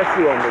could press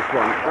you on this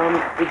one.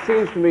 It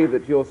seems to me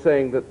that you're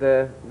saying that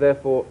there,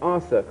 therefore,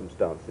 are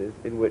circumstances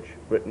in which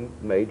Britain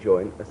may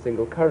join a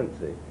single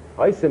currency.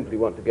 I simply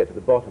want to get to the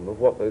bottom of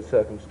what those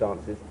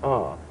circumstances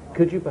are.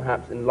 Could you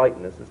perhaps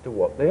enlighten us as to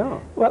what they are?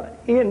 Well,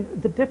 Ian,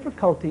 the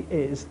difficulty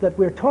is that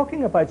we're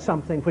talking about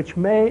something which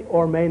may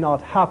or may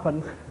not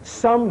happen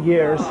some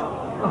years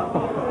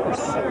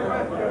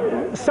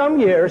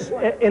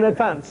in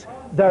advance.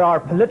 There are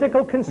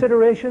political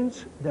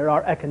considerations, there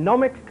are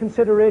economic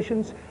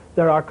considerations,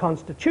 there are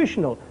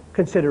constitutional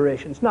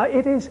considerations. Now,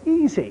 it is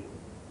easy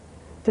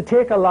to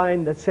take a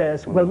line that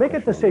says, we'll make a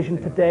decision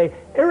today,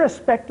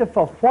 irrespective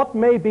of what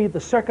may be the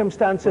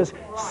circumstances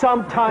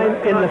sometime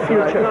in the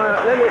future.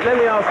 Let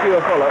me ask you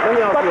a follow-up. Let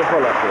me ask you a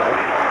follow-up to that.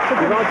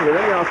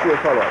 Let me ask you a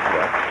follow-up to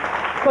that.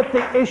 But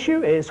the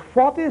issue is,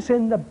 what is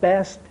in the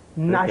best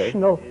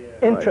national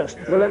interest?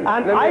 Right. Well, I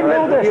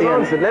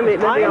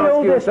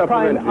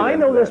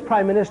know this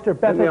Prime Minister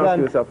better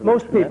than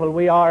most people.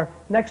 We are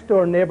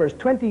next-door neighbours.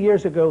 20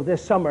 years ago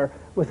this summer,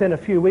 within a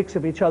few weeks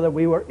of each other,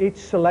 we were each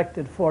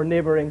selected for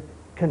neighbouring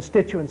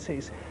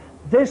constituencies.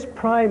 This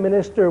Prime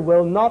Minister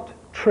will not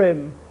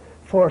trim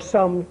for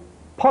some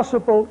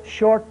possible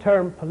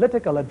short-term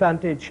political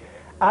advantage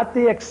at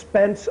the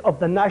expense of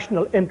the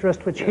national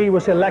interest which he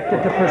was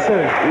elected to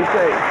pursue.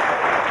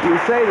 You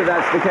say that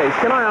that's the case.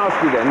 Can I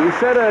ask you then, you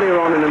said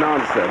earlier on in an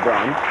answer,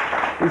 Brian,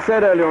 you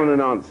said earlier on in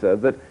an answer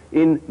that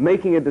in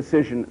making a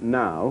decision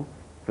now,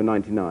 for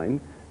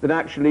 99, that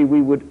actually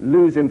we would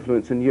lose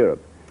influence in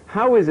Europe.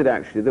 how is it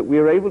actually that we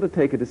are able to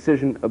take a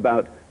decision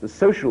about the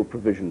social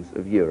provisions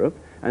of Europe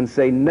and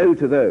say no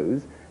to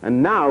those,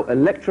 and now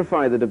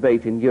electrify the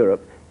debate in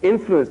Europe,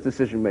 influence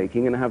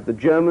decision-making, and have the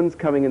Germans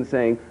coming and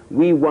saying,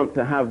 we want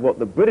to have what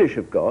the British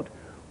have got?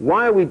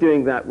 Why are we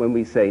doing that when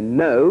we say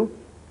no,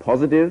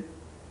 positive,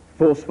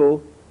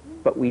 forceful,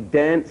 but we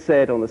daren't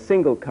say it on a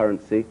single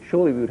currency?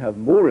 Surely we would have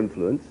more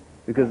influence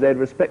because they'd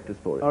respect us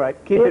for it. All right,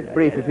 keep it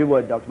brief if you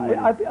would, Dr.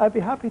 Mawhinney. I'd be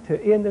happy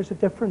to. Ian, there's a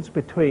difference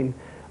between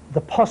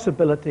the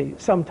possibility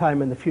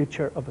sometime in the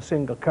future of a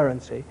single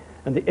currency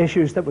and the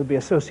issues that would be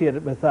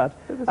associated with that,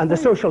 and the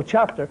social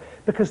chapter,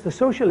 because the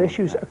social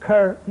issues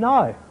occur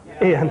now,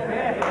 Ian.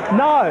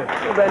 Now.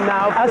 Well, then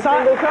now for the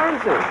single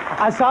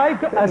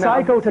currency. As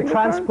I go to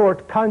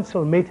Transport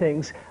Council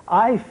meetings,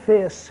 I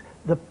face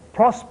the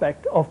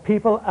prospect of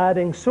people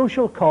adding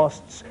social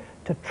costs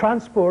to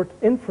transport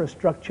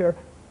infrastructure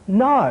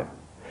now.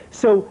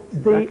 So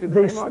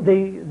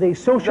the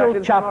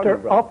social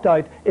chapter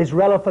opt-out is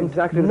relevant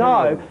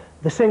now.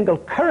 The single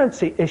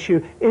currency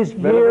issue is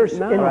years in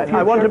the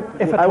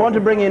future. I want to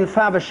bring in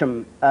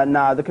Faversham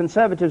now. The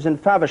Conservatives in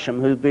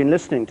Faversham who've been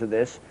listening to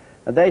this,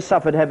 they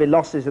suffered heavy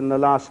losses in the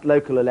last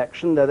local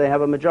election, though they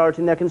have a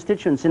majority in their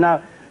constituency.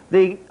 Now,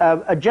 the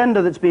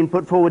agenda that's been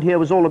put forward here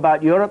was all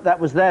about Europe. That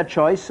was their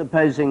choice,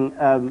 opposing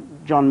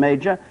John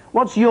Major.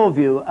 What's your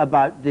view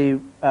about the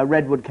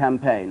Redwood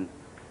campaign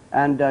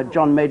and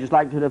John Major's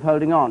likelihood of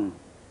holding on?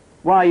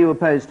 Why are you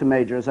opposed to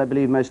Major, as I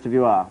believe most of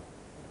you are?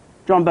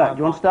 John Burke, do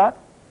you want to start?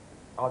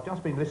 I've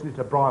just been listening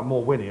to Brian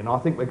Mawhinney, and I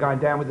think we're going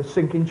down with a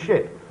sinking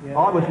ship. Yeah.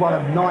 I was one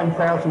of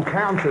 9,000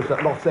 councillors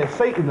that lost their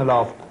seat in the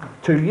last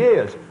 2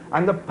 years.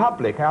 And the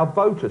public, our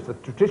voters, the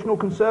traditional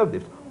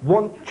Conservatives,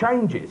 want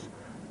changes.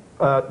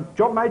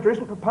 John Major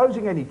isn't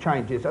proposing any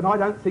changes, and I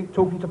don't think,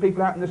 talking to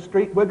people out in the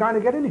street, we're going to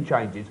get any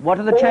changes. What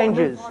are the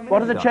changes?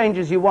 What are the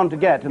changes you want to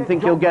get and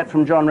think you'll get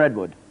from John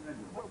Redwood?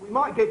 We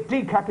might get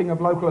decapping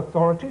of local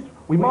authorities.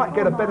 We might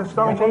get a better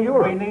start on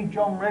Europe. We need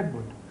John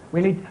Redwood. We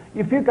need,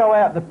 if you go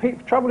out, the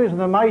trouble is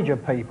the major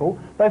people,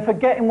 they're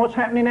forgetting what's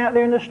happening out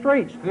there in the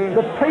streets. Yeah.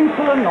 The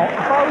people are not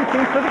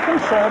voting for the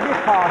Conservative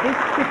Party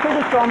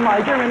because of John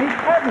Major and his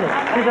cabinet.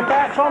 And it's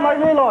about time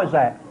they realise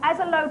that. As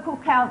a local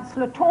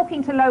councillor,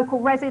 talking to local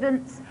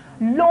residents,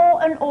 law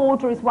and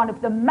order is one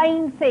of the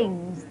main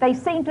things. They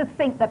seem to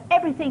think that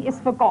everything is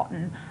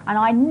forgotten. And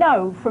I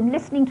know from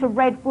listening to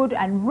Redwood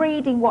and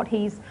reading what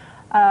he's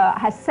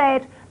has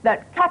said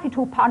that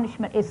capital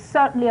punishment is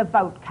certainly a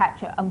vote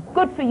catcher, and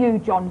good for you,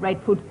 John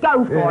Redwood.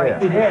 Go for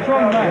it.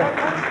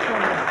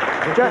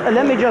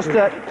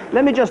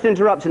 Let me just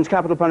interrupt, since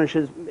capital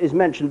punishment is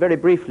mentioned very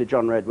briefly,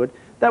 John Redwood.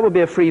 That would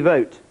be a free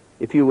vote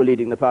if you were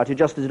leading the party,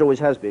 just as it always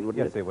has been,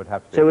 wouldn't it? Yes, it would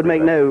have to be. So it would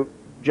make no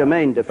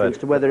germane difference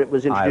to whether it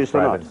was introduced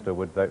or not. I, as Prime Minister,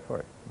 would vote for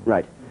it.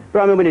 Right.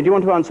 Brian Mawhinney, do you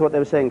want to answer what they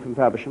were saying from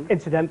Faversham?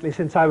 Incidentally,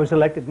 since I was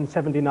elected in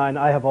 '79,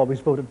 I have always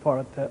voted for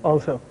it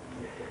also.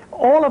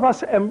 All of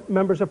us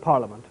members of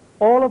Parliament,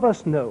 all of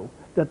us know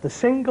that the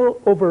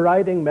single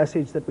overriding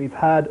message that we've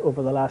had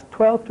over the last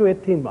 12 to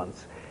 18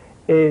 months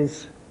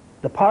is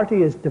the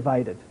party is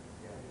divided.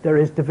 There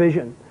is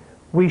division.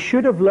 We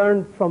should have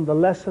learned from the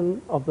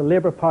lesson of the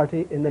Labour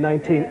Party in the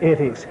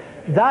 1980s.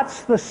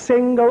 That's the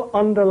single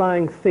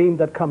underlying theme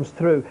that comes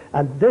through,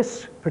 and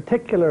this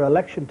particular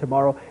election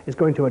tomorrow is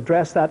going to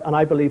address that, and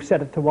I believe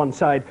set it to one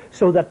side,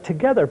 so that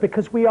together,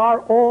 because we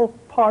are all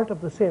part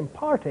of the same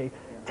party,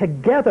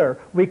 together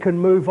we can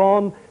move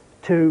on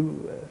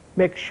to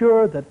make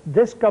sure that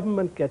this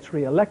government gets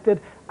re-elected,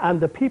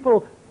 and the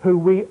people who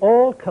we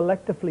all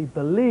collectively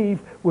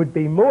believe would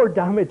be more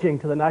damaging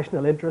to the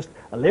national interest,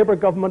 a Labour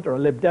government or a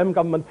Lib Dem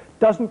government,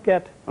 doesn't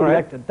get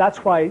elected. Right.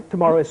 That's why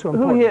tomorrow is so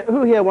important.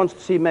 Who here wants to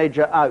see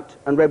Major out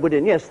and Redwood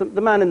in? Yes, the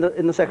man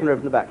in the second row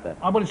from the back there.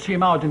 I want to see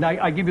him out, and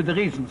I give you the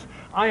reasons.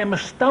 I am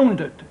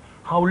astounded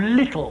how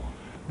little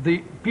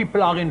the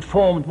people are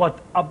informed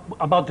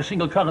about the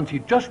single currency.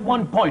 Just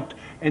one point,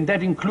 and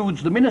that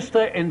includes the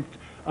Minister and,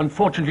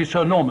 unfortunately,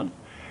 Sir Norman.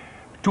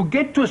 To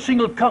get to a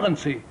single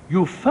currency,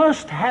 you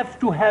first have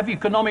to have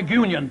economic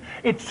union.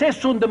 It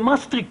says so in the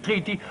Maastricht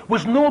Treaty,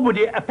 which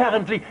nobody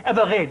apparently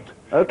ever read.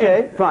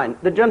 Okay, fine.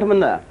 The gentleman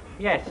there.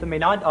 Yes, I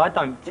mean, I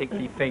don't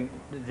particularly think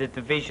the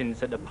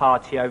divisions at the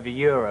party over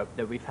Europe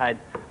that we've had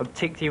are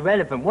particularly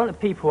relevant. What the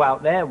people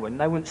out there want?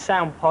 They want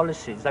sound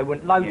policies, they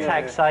want low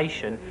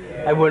taxation,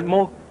 they want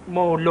more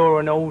law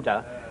and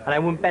order, and they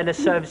want better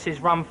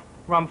services run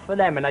for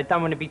them, and they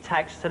don't want to be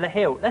taxed to the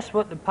hilt. That's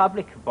what the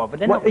public are bothered.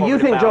 They're not bothered you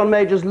think about. John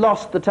Major's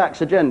lost the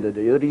tax agenda,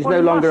 do you? That he's no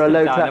longer a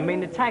low tax... I mean,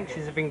 the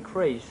taxes have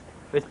increased.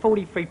 With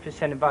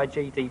 43% of our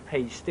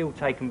GDP still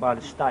taken by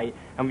the state,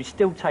 and we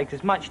still take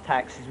as much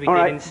tax as we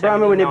did in 79.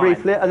 Brian Mawhinney,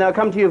 briefly, and I'll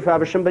come to you,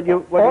 Faversham, but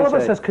all of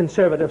us as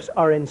Conservatives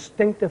are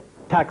instinctive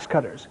tax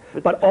cutters.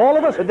 But all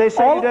of us... But they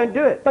say you don't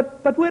do it.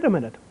 But wait a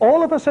minute.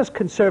 All of us as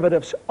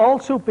Conservatives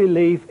also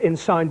believe in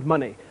sound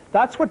money.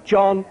 That's what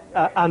John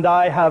and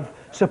I have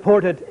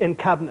supported in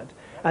Cabinet.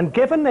 And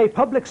given a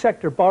public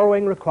sector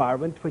borrowing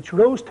requirement which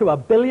rose to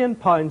 £1 billion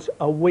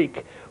a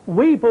week,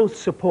 we both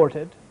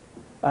supported,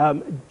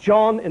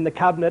 John in the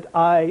Cabinet,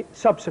 I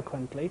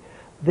subsequently,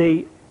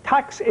 the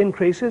tax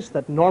increases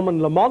that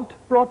Norman Lamont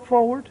brought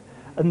forward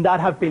and that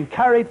have been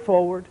carried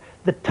forward.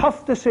 The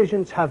tough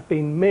decisions have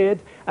been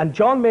made, and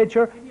John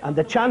Major and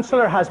the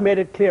Chancellor has made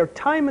it clear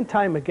time and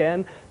time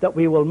again that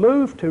we will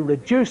move to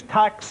reduce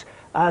tax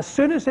as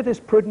soon as it is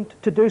prudent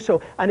to do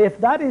so. And if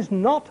that is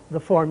not the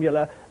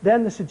formula,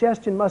 then the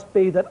suggestion must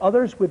be that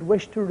others would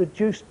wish to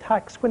reduce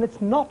tax when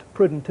it's not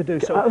prudent to do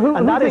so.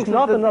 And that is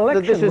not an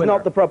election This is winner.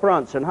 not the proper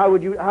answer. And how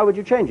would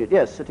you change it?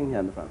 Yes, sitting here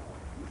in the front.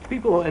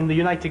 People in the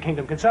United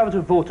Kingdom,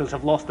 Conservative voters,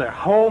 have lost their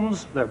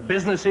homes, their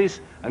businesses,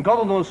 and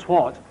God knows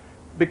what,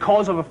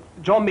 because of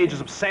John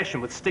Major's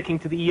obsession with sticking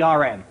to the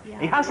ERM.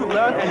 He hasn't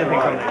learned anything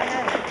from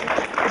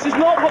this. This is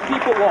not what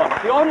people want.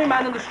 The ordinary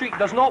man in the street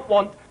does not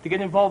want to get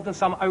involved in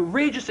some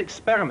outrageous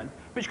experiment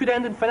which could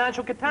end in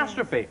financial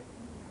catastrophe.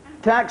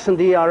 Tax and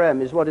the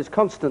ERM is what is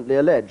constantly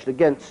alleged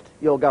against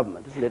your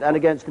government, isn't it? And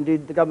against,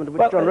 indeed, the government of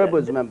which John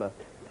Redwood's a member.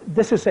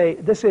 This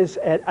is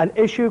an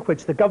issue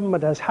which the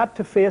government has had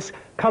to face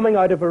coming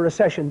out of a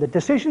recession. The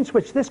decisions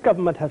which this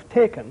government have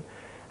taken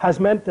has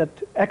meant that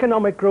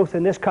economic growth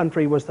in this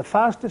country was the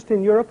fastest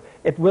in Europe.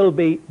 It will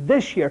be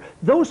this year.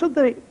 Those are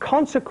the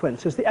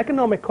consequences, the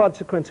economic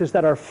consequences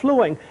that are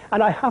flowing.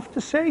 And I have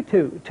to say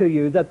to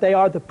you that they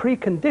are the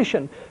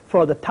precondition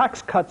for the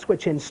tax cuts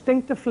which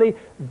instinctively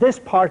this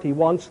party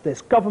wants,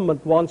 this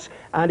government wants,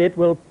 and it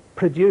will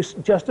produce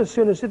just as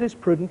soon as it is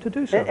prudent to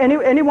do so.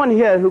 Anyone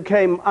here who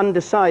came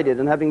undecided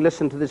and having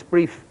listened to this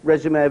brief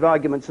resume of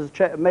arguments has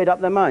made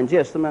up their minds?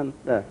 Yes, the man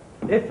there.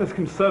 If, as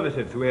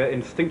Conservatives, we are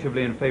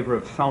instinctively in favour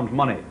of sound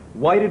money,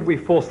 why did we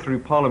force through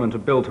Parliament a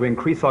bill to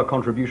increase our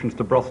contributions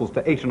to Brussels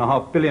to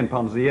 £8.5 billion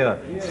a year,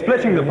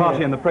 splitting the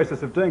party in the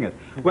process of doing it?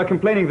 We're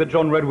complaining that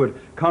John Redwood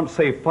can't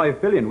save £5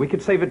 billion. We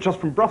could save it just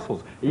from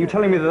Brussels. Are you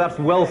telling me that that's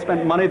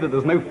well-spent money, that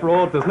there's no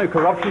fraud, there's no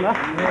corruption there?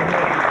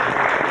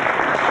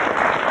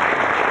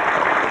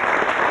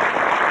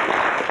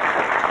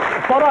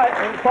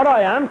 What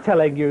I am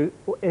telling you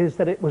is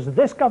that it was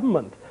this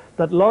government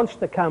that launched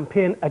the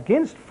campaign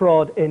against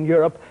fraud in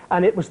Europe,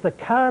 and it was the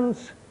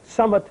Cannes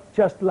summit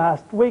just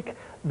last week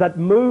that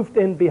moved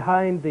in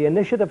behind the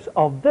initiatives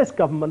of this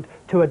government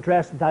to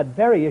address that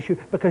very issue,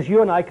 because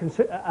you and I,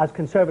 as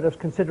Conservatives,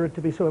 consider it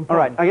to be so important. All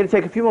right, I'm going to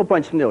take a few more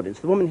points from the audience.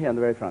 The woman here in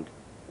the very front.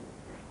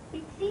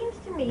 It seems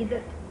to me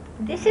that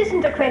this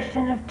isn't a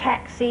question of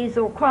taxes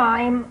or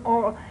crime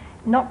or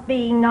not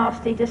being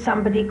nasty to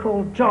somebody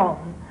called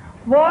John.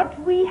 What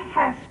we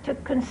have to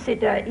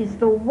consider is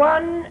the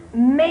one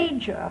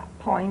major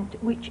point,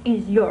 which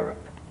is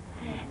Europe.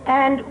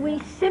 And we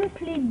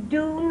simply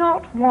do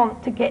not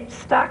want to get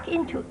stuck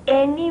into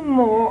any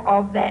more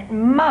of that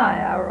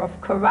mire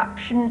of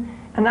corruption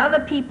and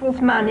other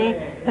people's money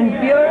and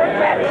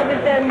bureaucrats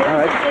with their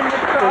noses in the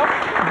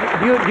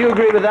trough. Do you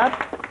agree with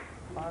that?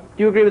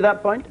 Do you agree with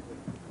that point?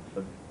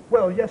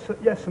 Well, yes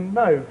and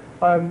no.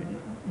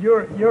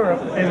 Europe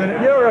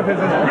is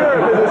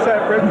a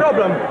separate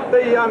problem.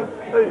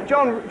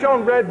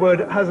 John Redwood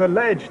has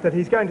alleged that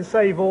he's going to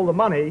save all the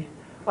money,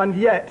 and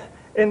yet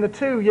in the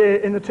 2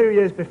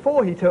 years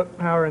before he took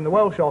power in the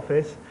Welsh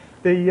office,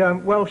 the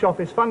Welsh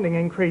office funding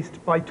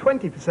increased by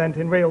 20%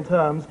 in real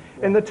terms.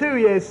 In the 2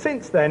 years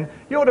since then,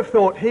 you would have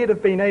thought he'd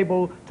have been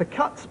able to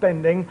cut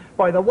spending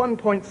by the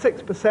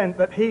 1.6%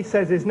 that he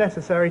says is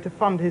necessary to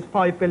fund his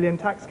 £5 billion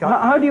tax cut.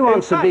 How do you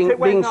answer being up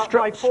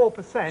by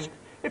 4%?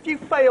 If you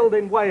failed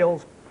in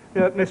Wales,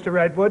 Mr.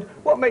 Redwood,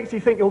 what makes you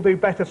think you'll do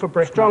better for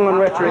Britain? Strong on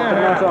rhetoric,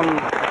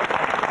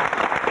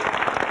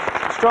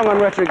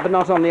 but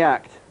not on the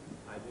act.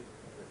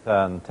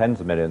 Returned tens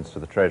of millions to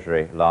the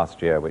Treasury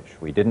last year, which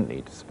we didn't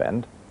need to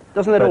spend.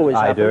 Doesn't that always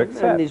happen I do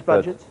accept in these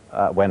budgets?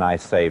 that when I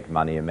saved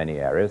money in many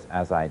areas,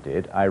 as I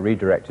did, I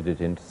redirected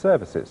it into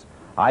services.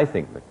 I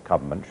think the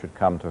government should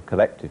come to a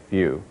collective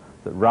view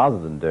that rather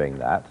than doing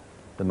that,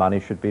 the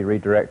money should be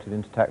redirected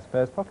into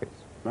taxpayers' pockets.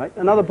 Right.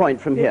 Another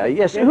point from here.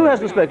 Yes. Who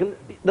hasn't spoken?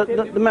 The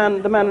man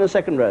in the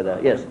second row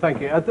there. Yes.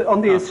 Thank you. On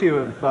the issue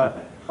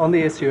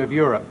of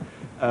Europe,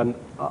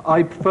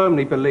 I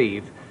firmly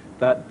believe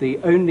that the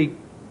only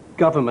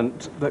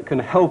government that can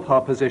help our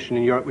position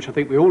in Europe, which I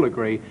think we all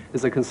agree,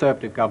 is a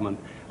Conservative government.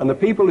 And the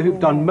people who've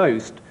done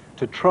most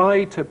to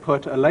try to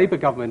put a Labour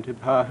government in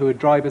power who would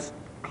drive us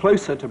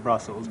closer to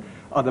Brussels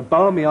are the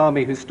Barmy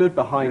Army who stood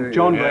behind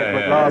John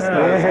Redwood last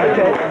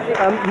Thursday.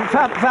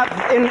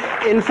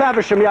 In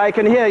Faversham, I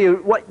can hear you.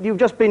 What you've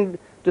just been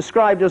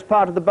described as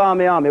part of the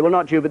Barmy Army. Well,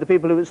 not you, but the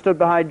people who stood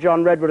behind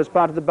John Redwood as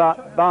part of the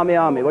Barmy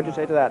Army. What do you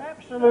say to that?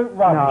 Absolute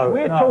rubbish. No,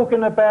 We're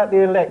talking about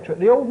the electorate,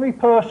 the ordinary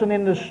person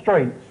in the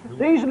street.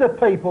 These are the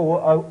people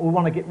who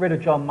want to get rid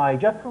of John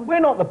Major. We're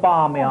not the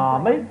Barmy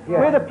Army.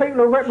 We're the people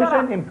who are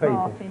representing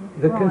people.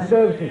 The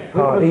Conservative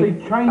Party... We want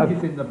to see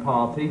changes in the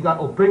party that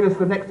will bring us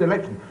the next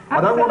election. Absolutely.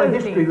 I don't want a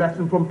history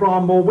lesson from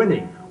Brian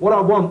Mawhinney. What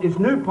I want is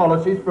new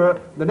policies for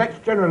the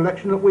next general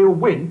election that we'll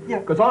win,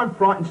 because I'm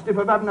frightened stiff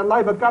of having a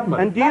Labour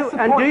government. And do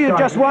you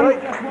just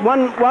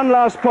one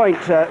last point?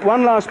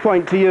 One last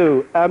point to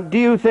you. Do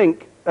you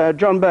think,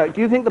 John Burke,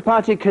 do you think the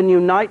party can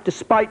unite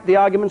despite the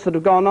arguments that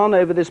have gone on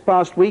over this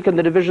past week and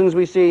the divisions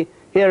we see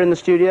here in the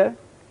studio?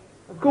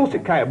 Of course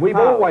it can. We've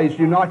always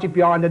united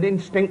behind an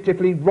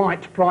instinctively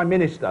right Prime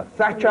Minister.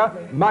 Thatcher,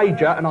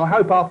 Major, and I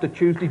hope after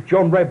Tuesday,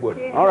 John Redwood.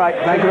 All right,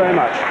 thank you very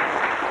much.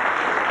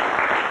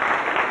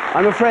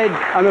 I'm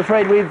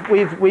afraid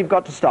we've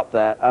got to stop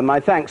there. My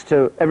thanks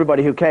to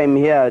everybody who came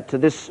here, to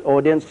this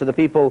audience, to the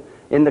people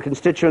in the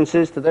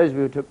constituencies, to those of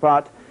you who took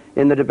part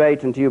in the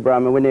debate, and to you,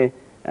 Brian Mawhinney,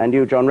 and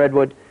you, John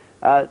Redwood.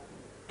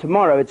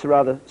 Tomorrow, it's a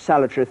rather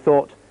salutary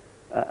thought,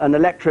 an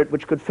electorate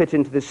which could fit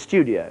into this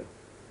studio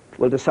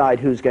will decide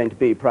who's going to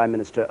be Prime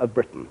Minister of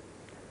Britain.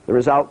 The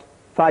result,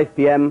 5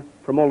 p.m.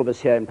 from all of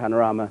us here in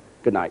Panorama.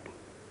 Good night.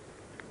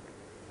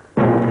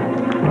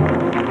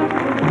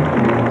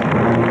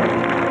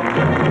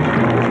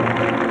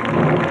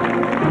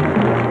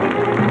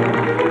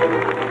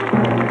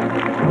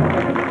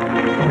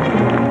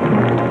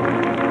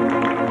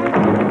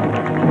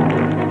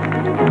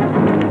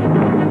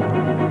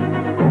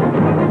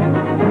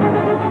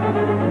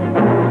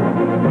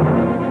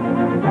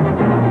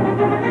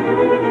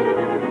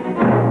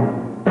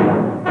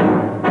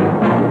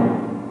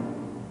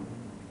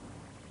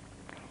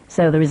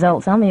 So the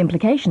results and the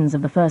implications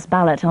of the first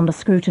ballot under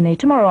scrutiny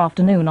tomorrow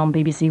afternoon on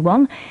BBC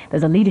One.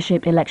 There's a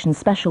leadership election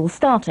special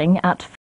starting at